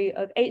photochemistry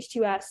of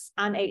H2S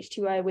and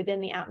H2O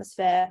within the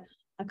atmosphere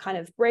are kind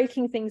of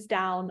breaking things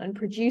down and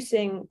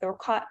producing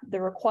the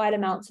required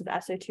amounts of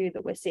SO2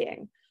 that we're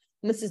seeing.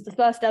 And this is the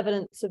first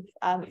evidence of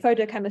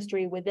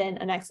photochemistry within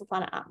an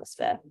exoplanet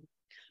atmosphere.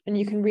 And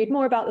you can read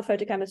more about the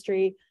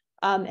photochemistry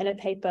in a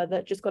paper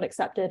that just got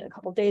accepted a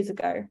couple of days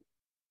ago.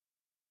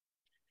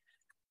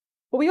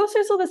 But we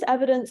also saw this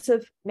evidence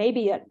of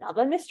maybe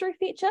another mystery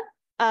feature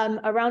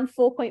around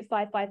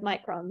 4.55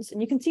 microns.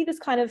 And you can see this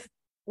kind of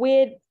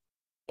weird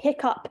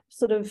pickup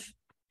sort of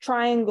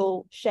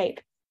triangle shape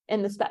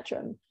in the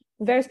spectrum.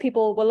 And various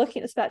people were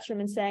looking at the spectrum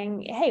and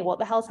saying, hey, what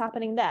the hell's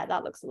happening there?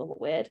 That looks a little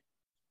bit weird.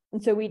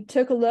 And so we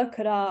took a look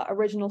at our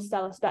original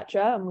stellar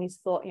spectra and we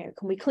thought,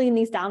 can we clean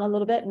these down a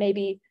little bit?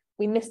 Maybe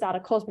we missed out a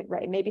cosmic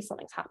ray, maybe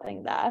something's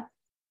happening there.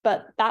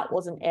 But that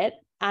wasn't it.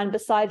 And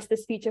besides,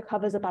 this feature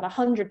covers about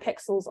 100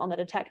 pixels on the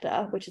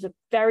detector, which is a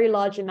very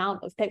large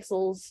amount of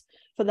pixels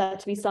for there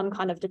to be some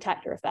kind of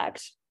detector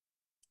effect.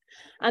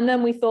 And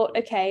then we thought,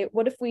 okay,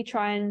 what if we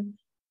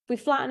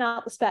flatten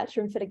out the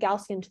spectrum and fit a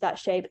Gaussian to that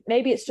shape?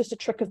 Maybe it's just a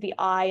trick of the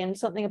eye and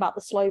something about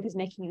the slope is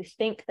making you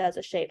think there's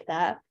a shape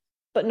there.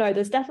 But no,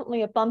 there's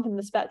definitely a bump in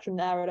the spectrum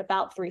there at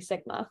about 3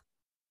 sigma.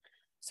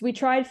 So we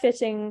tried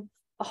fitting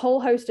a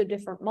whole host of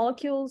different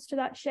molecules to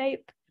that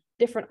shape,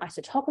 different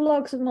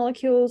isotopologues of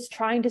molecules,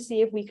 trying to see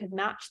if we could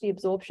match the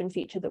absorption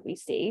feature that we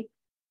see.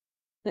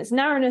 And its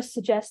narrowness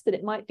suggests that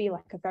it might be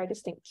like a very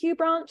distinct Q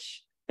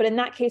branch, but in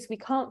that case, we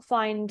can't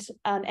find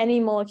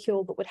any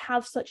molecule that would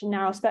have such a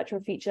narrow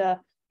spectral feature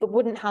that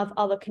wouldn't have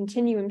other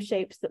continuum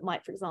shapes that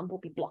might, for example,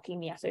 be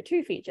blocking the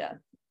SO2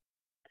 feature.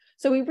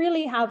 So we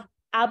really have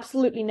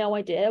absolutely no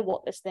idea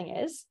what this thing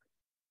is.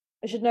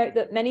 I should note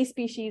that many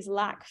species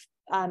lack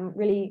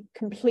really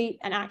complete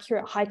and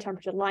accurate high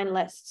temperature line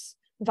lists.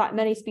 In fact,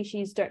 many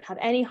species don't have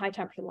any high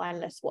temperature line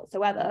lists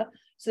whatsoever.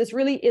 So this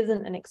really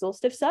isn't an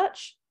exhaustive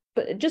search.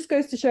 But it just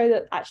goes to show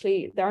that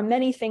actually there are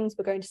many things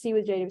we're going to see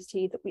with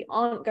JWST that we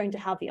aren't going to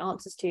have the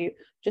answers to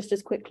just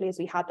as quickly as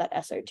we had that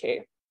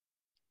SO2.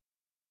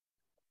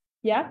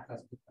 Yeah?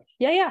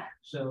 Yeah.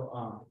 So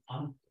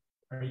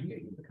are you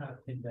able to kind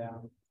of pin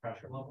down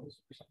pressure levels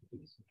for some of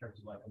these in terms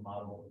of like a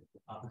model?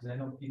 Because I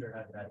know Peter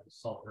had that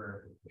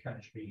sulfur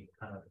chemistry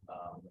kind of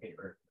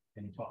paper,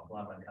 and he talked a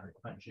lot about kind of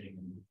quenching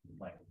and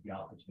like the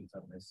altitudes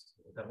of this.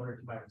 I wonder if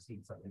you might have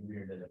seen something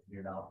weird at a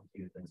weird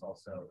altitude that's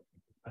also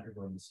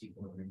undergoing the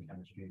equilibrium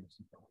chemistry or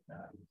something like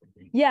that.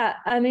 Yeah,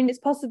 I mean, it's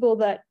possible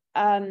that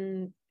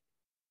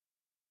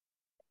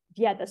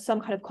there's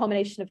some kind of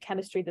combination of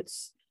chemistry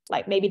that's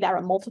like, maybe there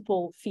are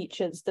multiple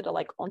features that are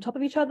like on top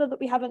of each other that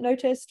we haven't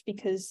noticed,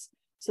 because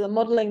so the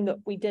modeling that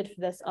we did for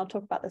this, I'll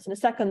talk about this in a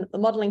second, the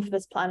modeling for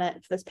this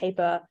planet, for this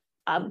paper,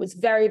 was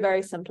very,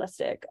 very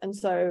simplistic. And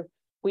so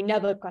we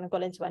never kind of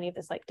got into any of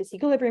this like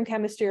disequilibrium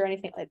chemistry or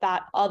anything like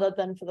that, other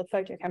than for the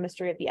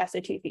photochemistry of the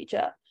SO2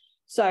 feature.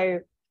 So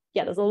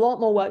yeah, there's a lot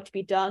more work to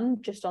be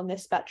done just on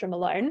this spectrum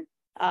alone.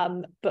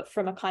 But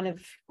from a kind of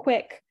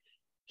quick,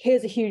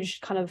 here's a huge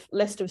kind of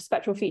list of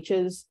spectral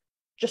features,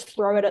 just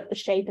throw it at the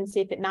shape and see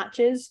if it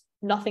matches.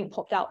 Nothing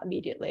popped out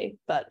immediately,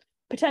 but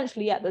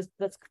potentially, yeah,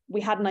 we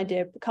had an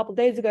idea a couple of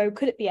days ago,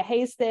 could it be a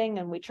haze thing?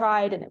 And we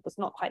tried and it was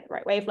not quite the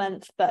right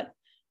wavelength, but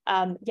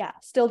yeah,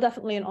 still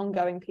definitely an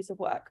ongoing piece of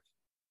work.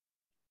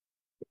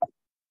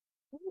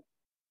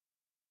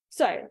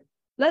 So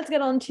let's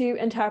get on to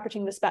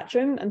interpreting the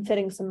spectrum and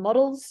fitting some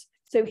models.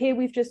 So here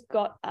we've just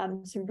got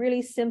some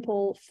really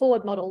simple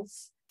forward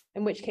models,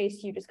 in which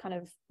case you just kind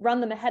of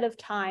run them ahead of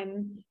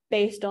time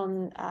based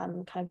on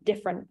kind of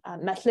different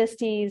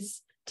metallicities,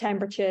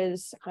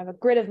 temperatures, kind of a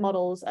grid of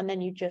models, and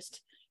then you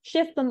just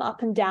shift them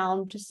up and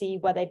down to see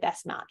where they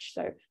best match.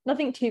 So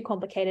nothing too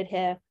complicated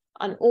here,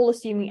 and all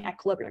assuming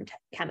equilibrium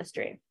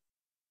chemistry.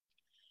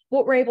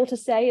 What we're able to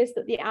say is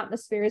that the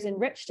atmosphere is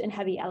enriched in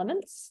heavy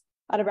elements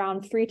at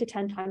around 3 to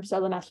 10 times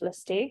solar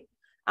metallicity,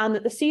 and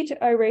that the C to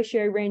O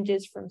ratio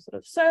ranges from sort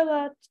of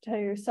solar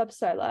to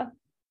subsolar.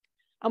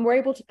 And we're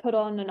able to put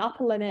on an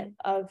upper limit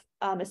of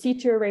a C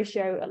to O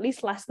ratio at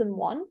least less than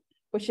 1,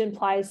 which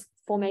implies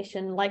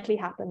formation likely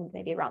happened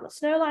maybe around the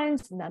snow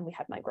lines, and then we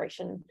had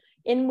migration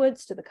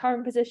inwards to the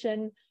current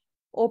position,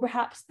 or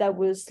perhaps there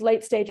was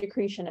late stage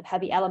accretion of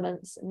heavy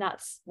elements, and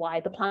that's why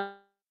the planet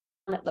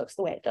looks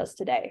the way it does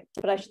today.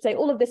 But I should say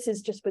all of this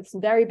is just with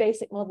some very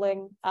basic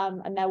modeling,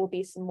 and there will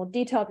be some more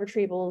detailed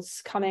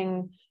retrievals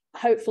coming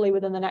hopefully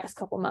within the next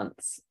couple of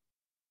months.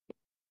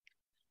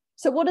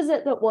 So what is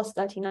it that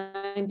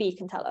WST-39b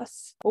can tell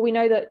us? Well, we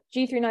know that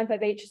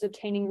G395H is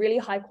obtaining really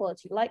high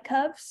quality light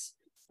curves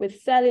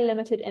with fairly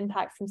limited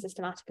impact from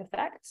systematic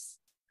effects.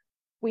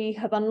 We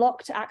have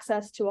unlocked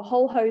access to a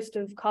whole host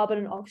of carbon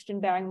and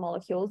oxygen bearing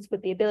molecules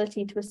with the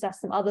ability to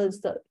assess some others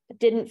that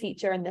didn't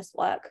feature in this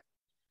work.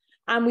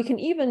 And we can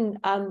even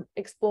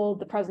explore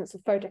the presence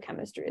of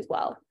photochemistry as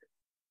well.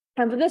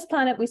 And for this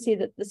planet, we see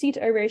that the C to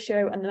O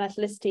ratio and the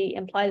metallicity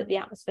imply that the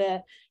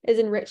atmosphere is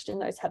enriched in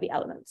those heavy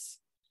elements.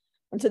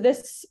 And so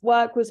this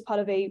work was part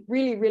of a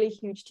really, really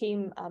huge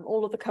team.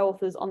 All of the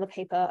co-authors on the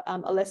paper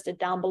are listed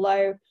down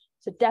below.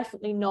 So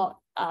definitely not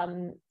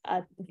a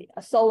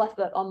sole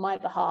effort on my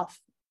behalf.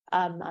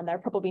 And there are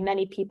probably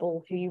many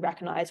people who you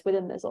recognize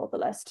within this author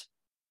list.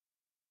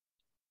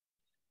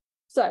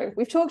 So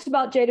we've talked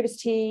about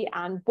JWST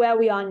and where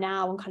we are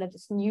now and kind of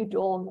this new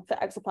dawn for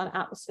exoplanet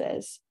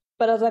atmospheres.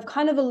 But as I've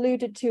kind of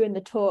alluded to in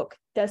the talk,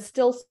 there's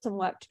still some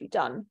work to be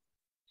done.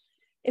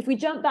 If we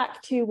jump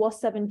back to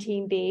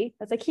WST-17b,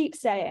 as I keep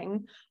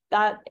saying,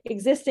 that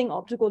existing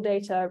optical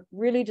data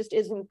really just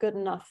isn't good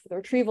enough for the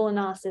retrieval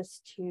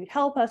analysis to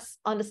help us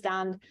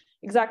understand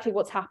exactly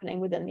what's happening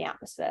within the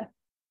atmosphere.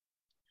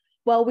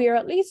 Well, we are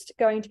at least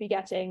going to be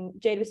getting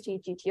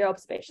JWST GTO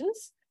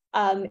observations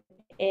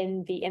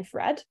in the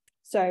infrared.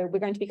 So we're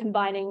going to be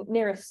combining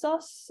nearest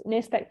SOS,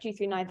 near-spec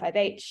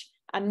G395H,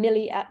 and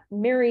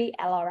MIRI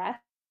LRS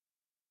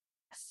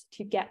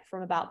to get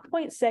from about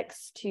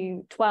 0.6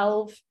 to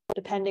 12,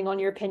 depending on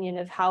your opinion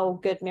of how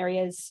good MIRI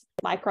is,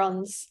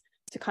 microns,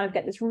 to kind of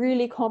get this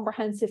really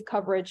comprehensive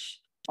coverage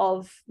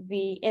of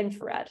the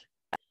infrared.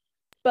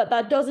 But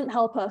that doesn't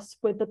help us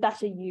with the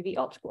better UV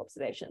optical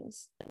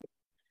observations.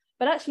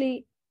 But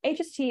actually,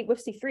 HST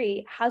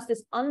WFC3 has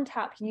this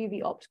untapped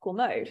UV optical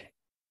mode.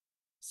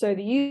 So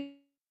the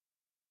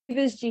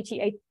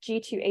UVIS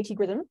G280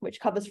 grism, which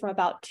covers from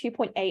about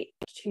 0.2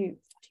 to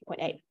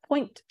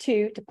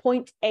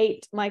 0.8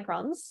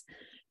 microns,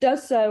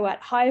 does so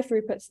at higher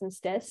throughputs than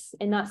STIS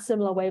in that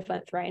similar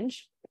wavelength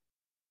range.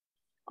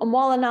 And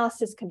while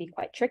analysis can be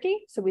quite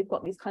tricky, so we've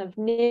got these kind of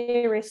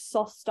nearest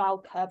SOS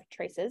style curved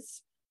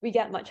traces, we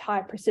get much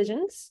higher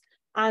precisions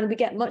and we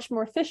get much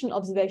more efficient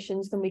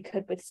observations than we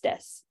could with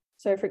STIS.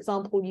 So for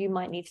example, you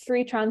might need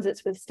 3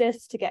 transits with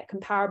STIS to get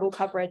comparable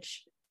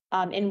coverage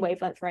in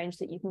wavelength range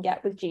that you can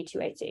get with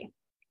G280.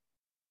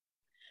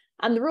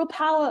 And the real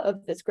power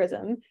of this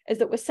grism is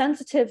that we're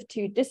sensitive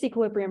to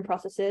disequilibrium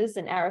processes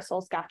and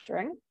aerosol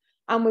scattering,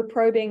 and we're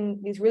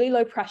probing these really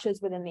low pressures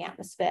within the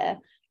atmosphere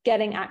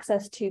getting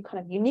access to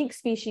kind of unique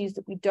species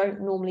that we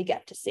don't normally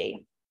get to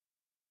see.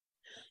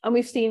 And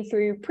we've seen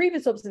through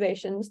previous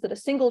observations that a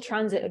single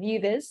transit of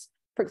UVs,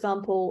 for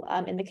example,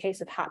 in the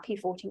case of HAT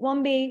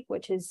P41b,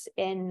 which is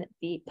in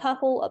the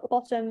purple at the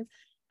bottom,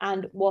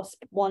 and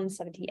WASP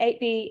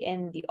 178b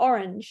in the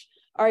orange,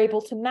 are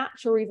able to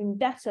match or even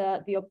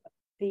better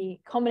the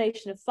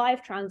combination of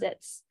 5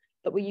 transits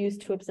that we use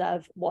to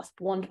observe WASP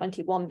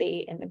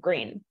 121b in the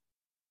green.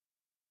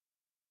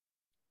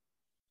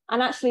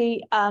 And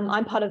actually,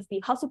 I'm part of the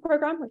HUSTLE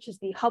program, which is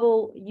the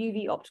Hubble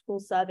UV Optical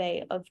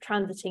Survey of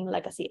Transiting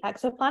Legacy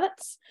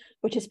Exoplanets,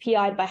 which is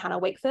PI'd by Hannah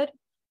Wakeford.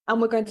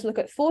 And we're going to look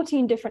at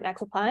 14 different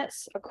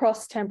exoplanets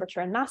across temperature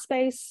and mass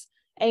space,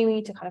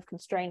 aiming to kind of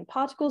constrain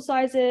particle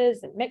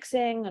sizes and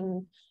mixing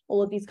and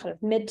all of these kind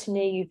of mid to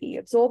near UV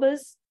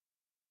absorbers.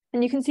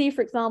 And you can see,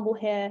 for example,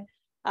 here,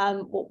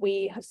 what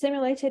we have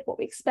simulated, what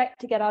we expect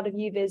to get out of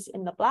UVs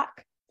in the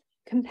black,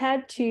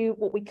 compared to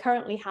what we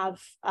currently have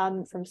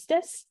from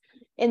STIS,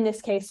 in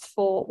this case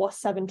for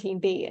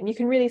WASP-17b. And you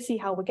can really see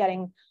how we're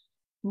getting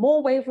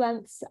more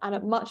wavelengths and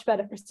at much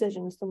better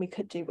precisions than we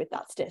could do with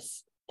that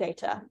STIS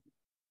data.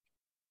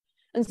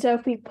 And so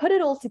if we put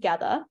it all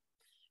together,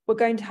 we're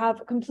going to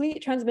have a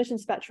complete transmission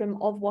spectrum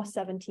of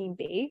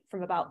WASP-17b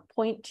from about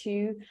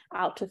 0.2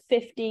 out to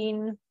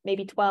 15,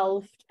 maybe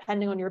 12,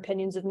 depending on your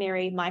opinions of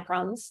MIRI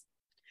microns.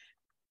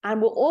 And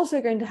we're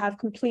also going to have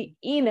complete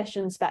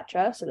emission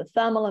spectra, so the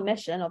thermal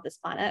emission of this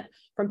planet,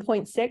 from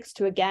 0.6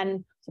 to,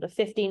 again, sort of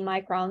 15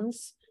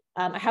 microns.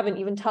 I haven't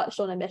even touched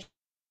on emission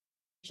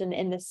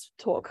in this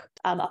talk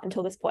up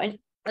until this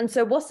point. And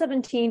so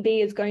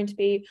WASP-17b is going to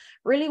be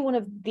really one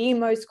of the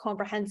most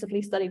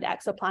comprehensively studied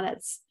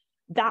exoplanets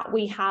that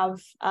we have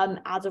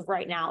as of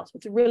right now. So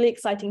it's a really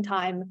exciting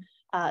time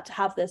to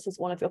have this as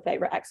one of your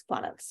favorite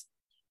exoplanets.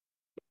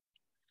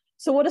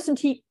 So what are some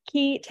key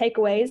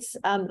takeaways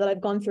that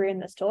I've gone through in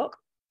this talk?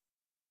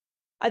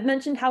 I've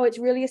mentioned how it's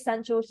really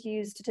essential to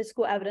use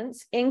statistical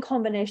evidence in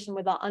combination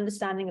with our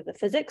understanding of the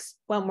physics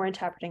when we're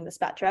interpreting the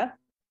spectra.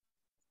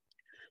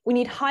 We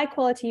need high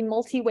quality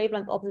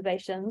multi-wavelength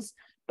observations,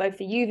 both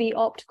for UV,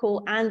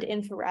 optical, and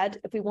infrared,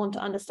 if we want to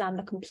understand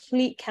the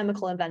complete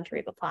chemical inventory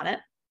of the planet.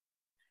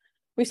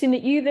 We've seen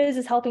that UVIS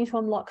is helping to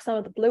unlock some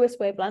of the bluest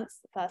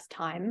wavelengths the first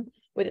time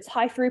with its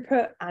high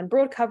throughput and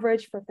broad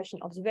coverage for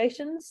efficient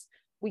observations.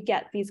 We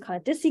get these kind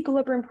of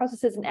disequilibrium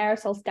processes and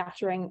aerosol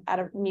scattering at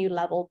a new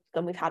level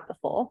than we've had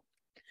before.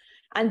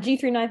 And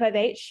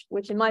G395H,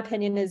 which in my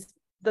opinion is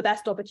the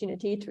best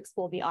opportunity to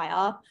explore the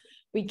IR,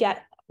 we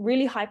get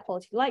really high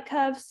quality light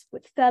curves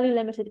with fairly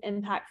limited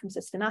impact from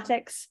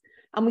systematics.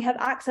 And we have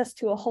access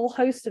to a whole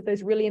host of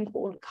those really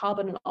important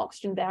carbon and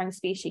oxygen bearing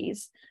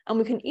species. And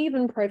we can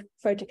even probe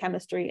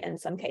photochemistry in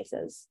some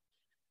cases.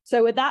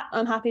 So with that,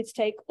 I'm happy to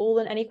take all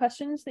and any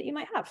questions that you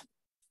might have.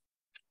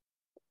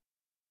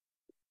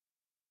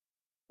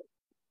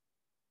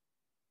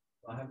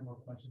 I have more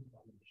questions. I'm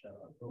going to shut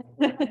up.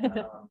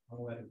 I'm going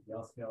to let everybody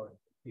else go.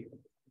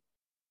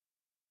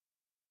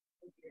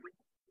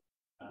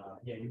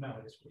 Yeah, you might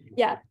want to.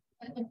 Yeah.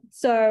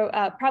 So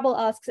Prabal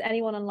asks,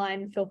 anyone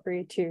online, feel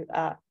free to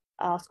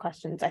ask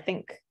questions. I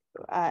think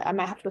I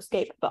might have to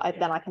escape, but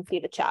then I can see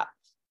the chat.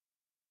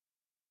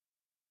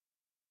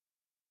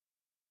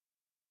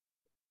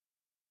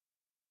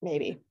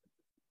 Maybe.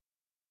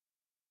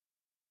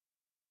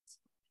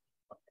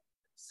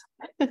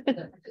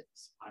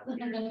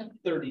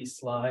 30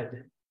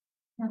 slide.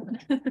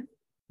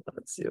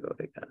 Let's see what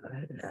we got.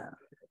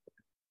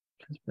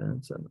 Yeah.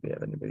 So do we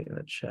have anybody in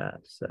the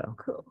chat? So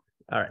Cool.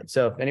 All right.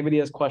 So if anybody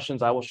has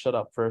questions, I will shut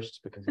up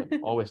first because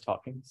I'm always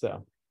talking.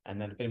 So, and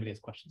then if anybody has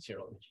questions here,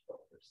 I'll let you go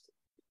first.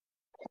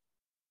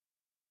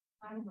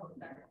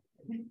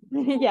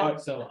 Yeah. Right,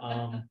 so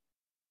I'm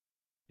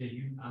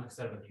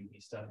excited about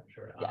UV stuff, I'm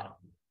sure. Yeah.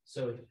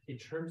 So in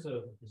terms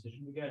of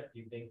precision you get,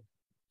 do you think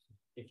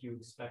if you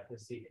expect to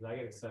see, because I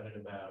get excited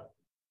about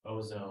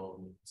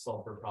ozone,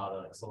 sulfur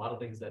products, a lot of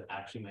things that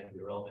actually might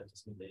be relevant to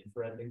some of the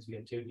infrared things we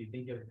get too. Do you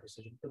think you have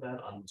precision for that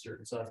on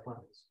certain size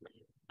planets?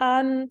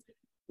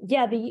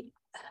 Yeah, the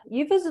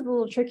UV is a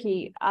little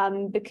tricky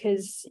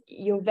because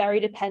you're very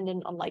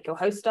dependent on like your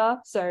host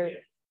star. So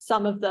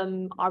some of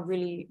them are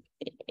really,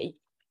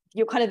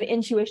 your kind of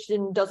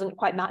intuition doesn't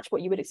quite match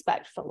what you would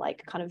expect for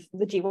like kind of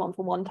the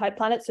G141 type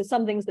planets. So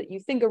some things that you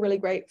think are really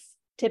great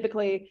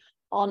typically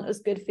aren't as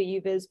good for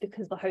UVs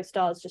because the host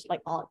stars just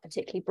like aren't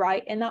particularly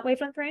bright in that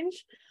wavelength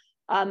range.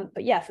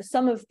 But yeah, for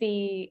some of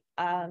the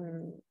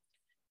the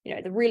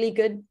really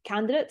good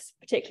candidates,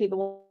 particularly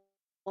the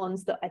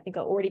ones that I think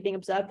are already being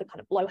observed, the kind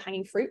of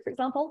low-hanging fruit, for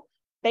example,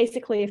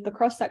 basically if the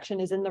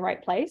cross-section is in the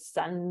right place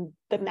and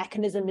the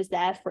mechanism is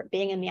there for it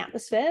being in the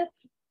atmosphere,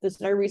 there's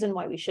no reason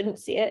why we shouldn't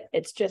see it.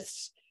 It's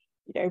just,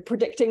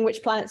 predicting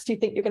which planets do you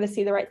think you're going to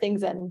see the right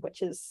things in,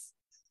 which is,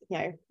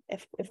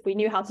 if we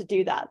knew how to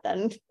do that,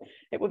 then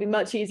it would be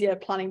much easier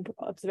planning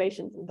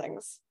observations and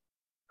things.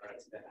 All right,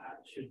 so I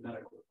should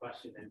another quick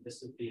question, and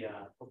this would be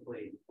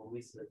hopefully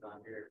Lisa's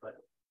on here, but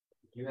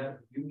you have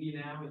UV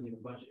now and you have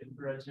a bunch of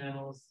infrared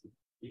channels.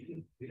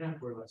 You don't have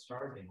to worry about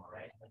stars anymore,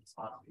 right?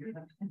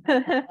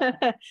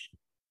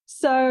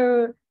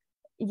 So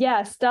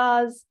yeah,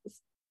 stars,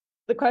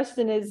 the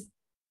question is,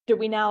 do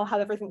we now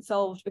have everything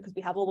solved because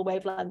we have all the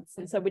wavelengths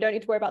and so we don't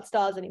need to worry about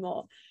stars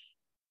anymore?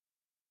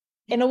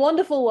 In a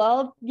wonderful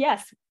world,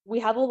 yes, we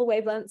have all the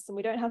wavelengths and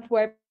we don't have to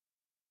worry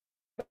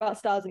about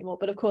stars anymore.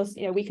 But of course,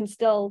 we can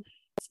still,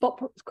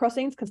 spot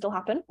crossings can still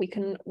happen. We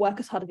can work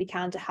as hard as we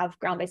can to have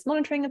ground-based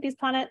monitoring of these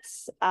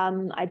planets.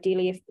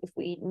 Ideally, if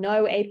we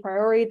know a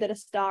priori that a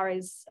star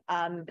is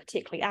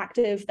particularly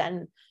active,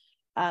 then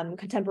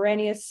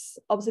contemporaneous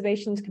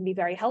observations can be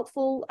very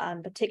helpful,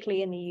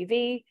 particularly in the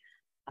UV.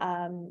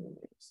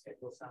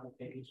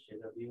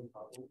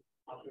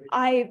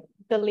 I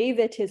believe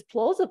it is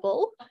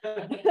plausible.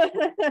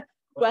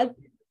 Well,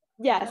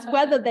 yes,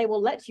 whether they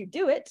will let you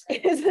do it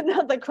is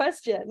another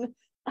question.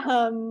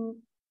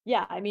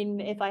 Yeah, I mean,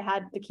 if I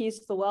had the keys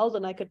to the world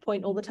and I could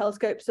point all the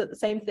telescopes at the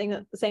same thing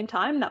at the same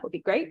time, that would be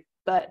great.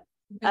 But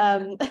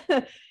and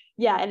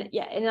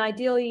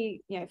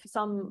ideally, for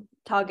some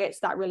targets,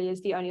 that really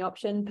is the only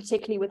option,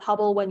 particularly with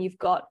Hubble when you've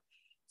got.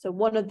 So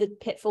one of the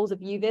pitfalls of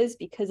UVIS,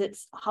 because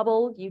it's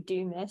Hubble, you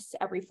do miss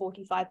every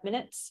 45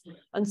 minutes.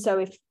 And so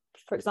if,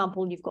 for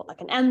example, you've got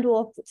like an M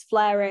dwarf that's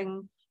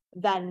flaring,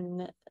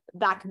 then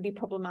that can be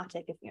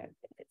problematic. If it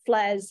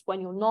flares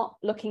when you're not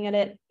looking at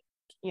it,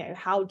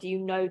 how do you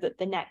know that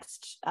the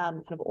next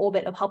kind of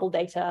orbit of Hubble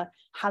data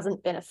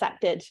hasn't been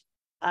affected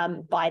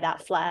by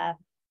that flare?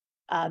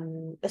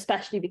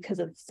 Especially because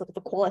of sort of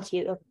the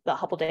quality of the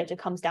Hubble data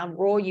comes down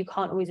raw, you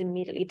can't always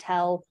immediately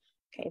tell,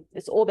 okay,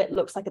 this orbit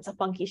looks like it's a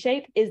funky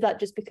shape. Is that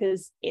just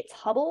because it's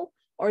Hubble,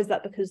 or is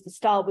that because the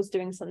star was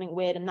doing something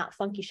weird and that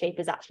funky shape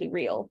is actually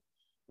real?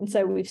 And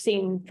so we've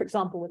seen, for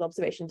example, with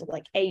observations of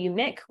like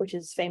AU-MIC, which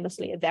is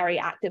famously a very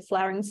active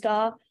flaring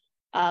star,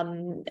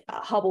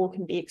 Hubble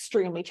can be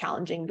extremely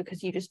challenging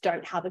because you just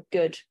don't have a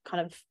good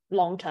kind of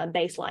long-term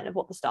baseline of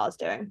what the star's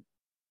doing.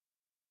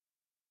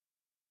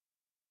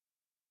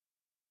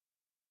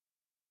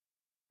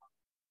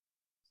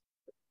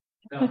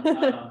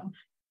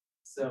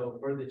 So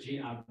for the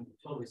gene, I'm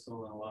totally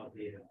sold on a lot of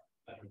data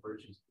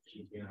versions of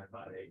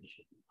G395H.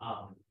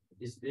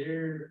 Is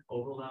there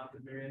overlap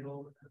with Marianne?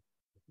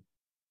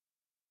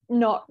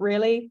 Not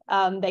really.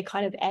 They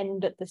kind of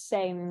end at the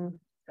same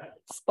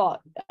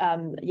spot.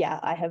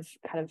 I have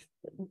kind of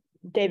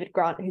David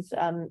Grant,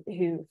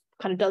 who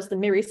kind of does the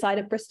MIRI side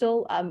at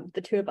Bristol.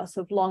 The two of us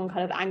have long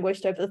kind of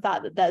anguished over the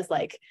fact that there's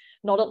like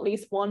not at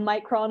least 1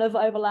 micron of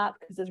overlap,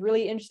 because there's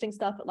really interesting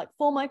stuff at like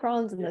 4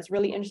 microns and there's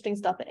really interesting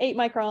stuff at 8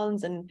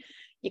 microns, and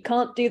you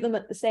can't do them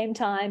at the same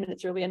time, and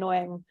it's really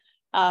annoying.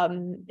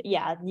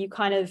 You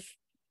kind of,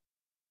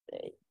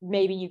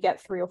 maybe you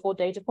get 3 or 4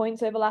 data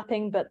points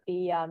overlapping, but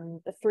the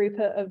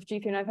throughput of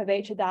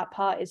G395H at that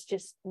part is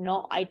just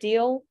not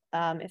ideal.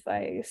 If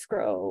I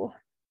scroll,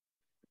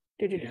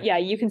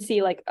 you can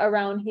see like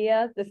around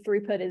here, the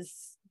throughput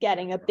is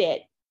getting a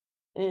bit,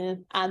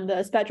 and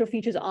the spectral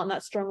features aren't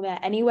that strong there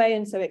anyway,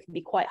 and so it can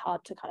be quite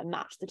hard to kind of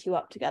match the two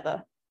up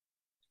together.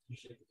 You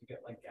should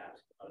get like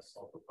gas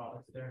sulfur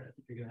products there.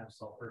 If you're gonna have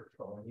sulfur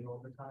trolling you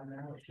over time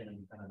now, it's gonna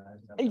be kind of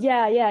nice.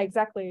 Yeah,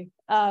 exactly.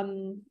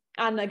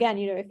 And again,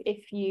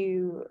 if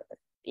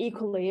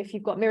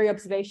you've got MIRI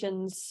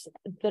observations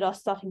that are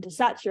starting to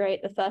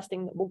saturate, the first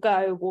thing that will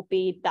go will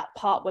be that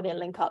part where they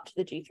link up to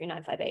the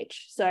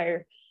G395H. So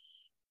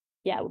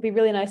yeah, it would be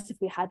really nice if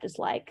we had just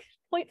like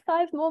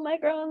 0.5 more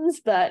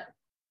microns, but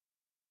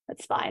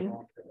that's fine.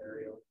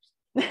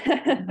 You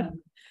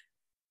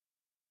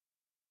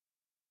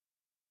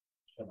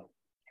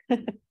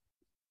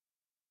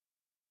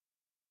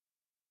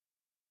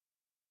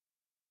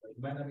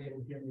might not be able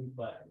to hear me,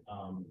 but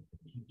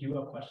if you do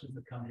have questions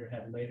that come to your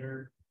head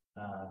later,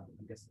 I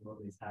guess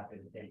Lily's happy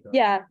to take those.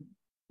 Yeah.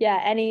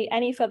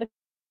 Any further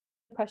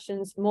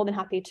questions, more than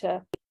happy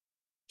to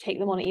take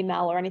them on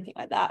email or anything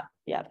like that.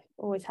 Yeah,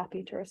 always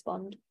happy to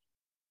respond.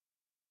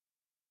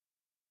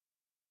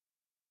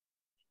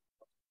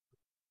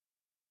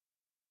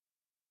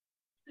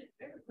 I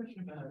have a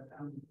question about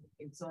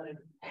exotic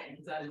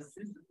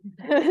system.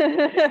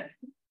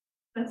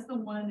 That's the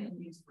one that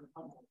you use for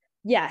Hubble.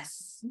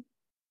 Yes.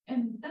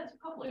 And that's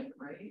public,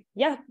 right?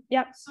 Yeah.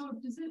 So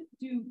does it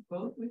do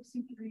both with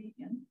C3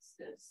 and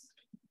STIS?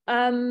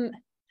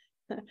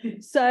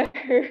 So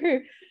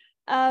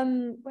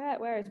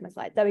where is my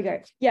slide? There we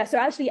go. Yeah, so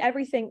actually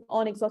everything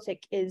on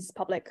Exotic is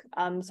public.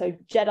 So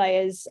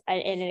JEDI is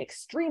in an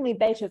extremely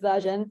beta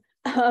version.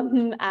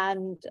 And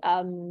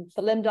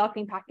the limb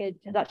darkening package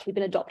has actually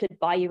been adopted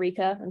by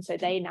Eureka, and so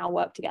they now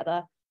work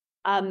together.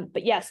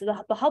 But yeah, so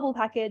the Hubble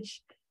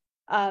package,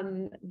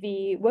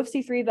 the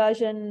WFC3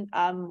 version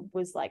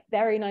was like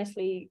very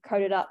nicely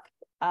coded up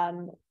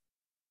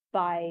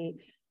by,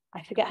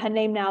 I forget her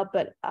name now,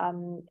 but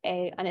an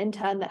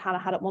intern that Hannah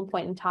had at one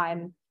point in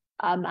time,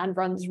 and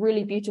runs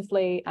really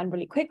beautifully and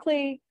really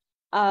quickly.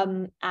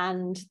 And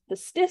the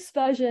STIS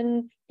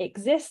version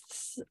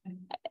exists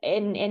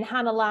in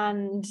HANA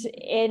land,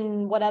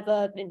 in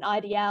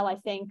IDL, I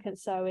think, and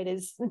so it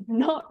is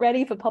not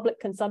ready for public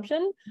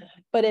consumption,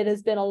 but it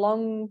has been a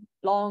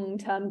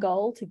long-term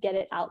goal to get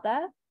it out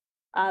there.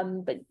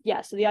 But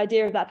yeah, so the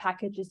idea of that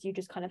package is you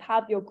just kind of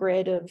have your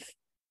grid of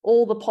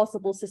all the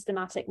possible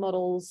systematic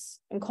models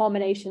and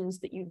combinations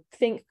that you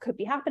think could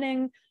be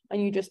happening,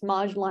 and you just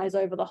marginalize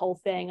over the whole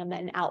thing, and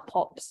then out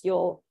pops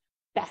your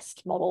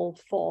best model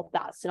for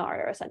that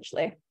scenario,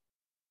 essentially.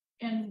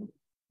 And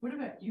what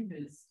about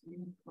UVIS? Do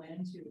you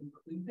plan to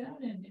include that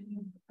in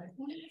any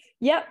pipelines?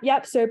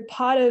 Yep. So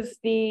part of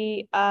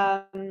the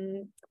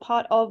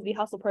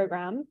Hustle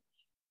program,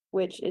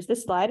 which is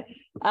this slide,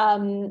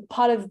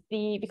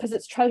 because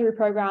it's treasury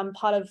program,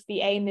 part of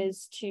the aim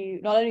is to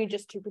not only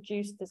just to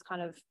produce this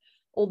kind of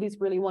all these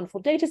really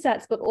wonderful data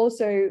sets, but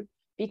also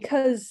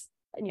because,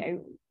 you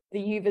know, the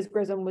UVIS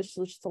GRISM was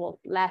sort of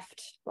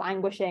left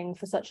languishing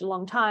for such a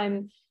long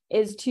time,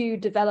 is to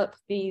develop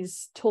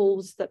these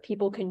tools that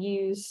people can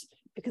use,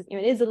 because, you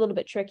know, it is a little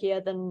bit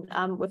trickier than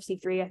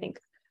WFC3. I think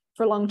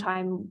for a long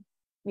time,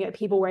 you know,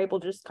 people were able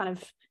to just kind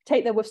of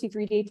take their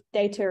WFC3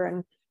 data,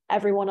 and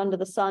everyone under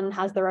the sun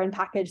has their own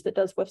package that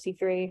does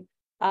WFC3.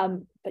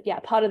 But yeah,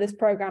 part of this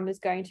program is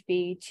going to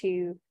be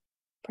to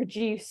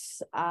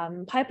produce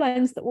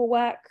pipelines that will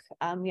work.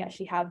 We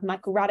actually have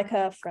Michael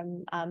Radica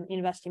from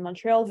University of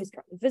Montreal, who's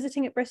currently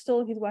visiting at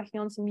Bristol, who's working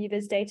on some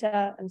UVIS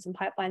data and some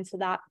pipelines for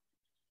that.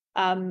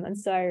 And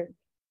so,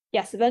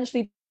 yes,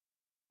 eventually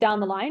down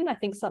the line, I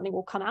think something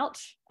will come out.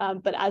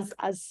 But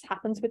as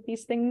happens with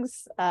these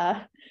things,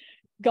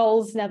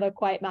 goals never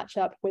quite match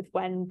up with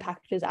when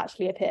packages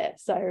actually appear.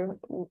 So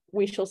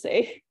we shall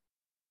see.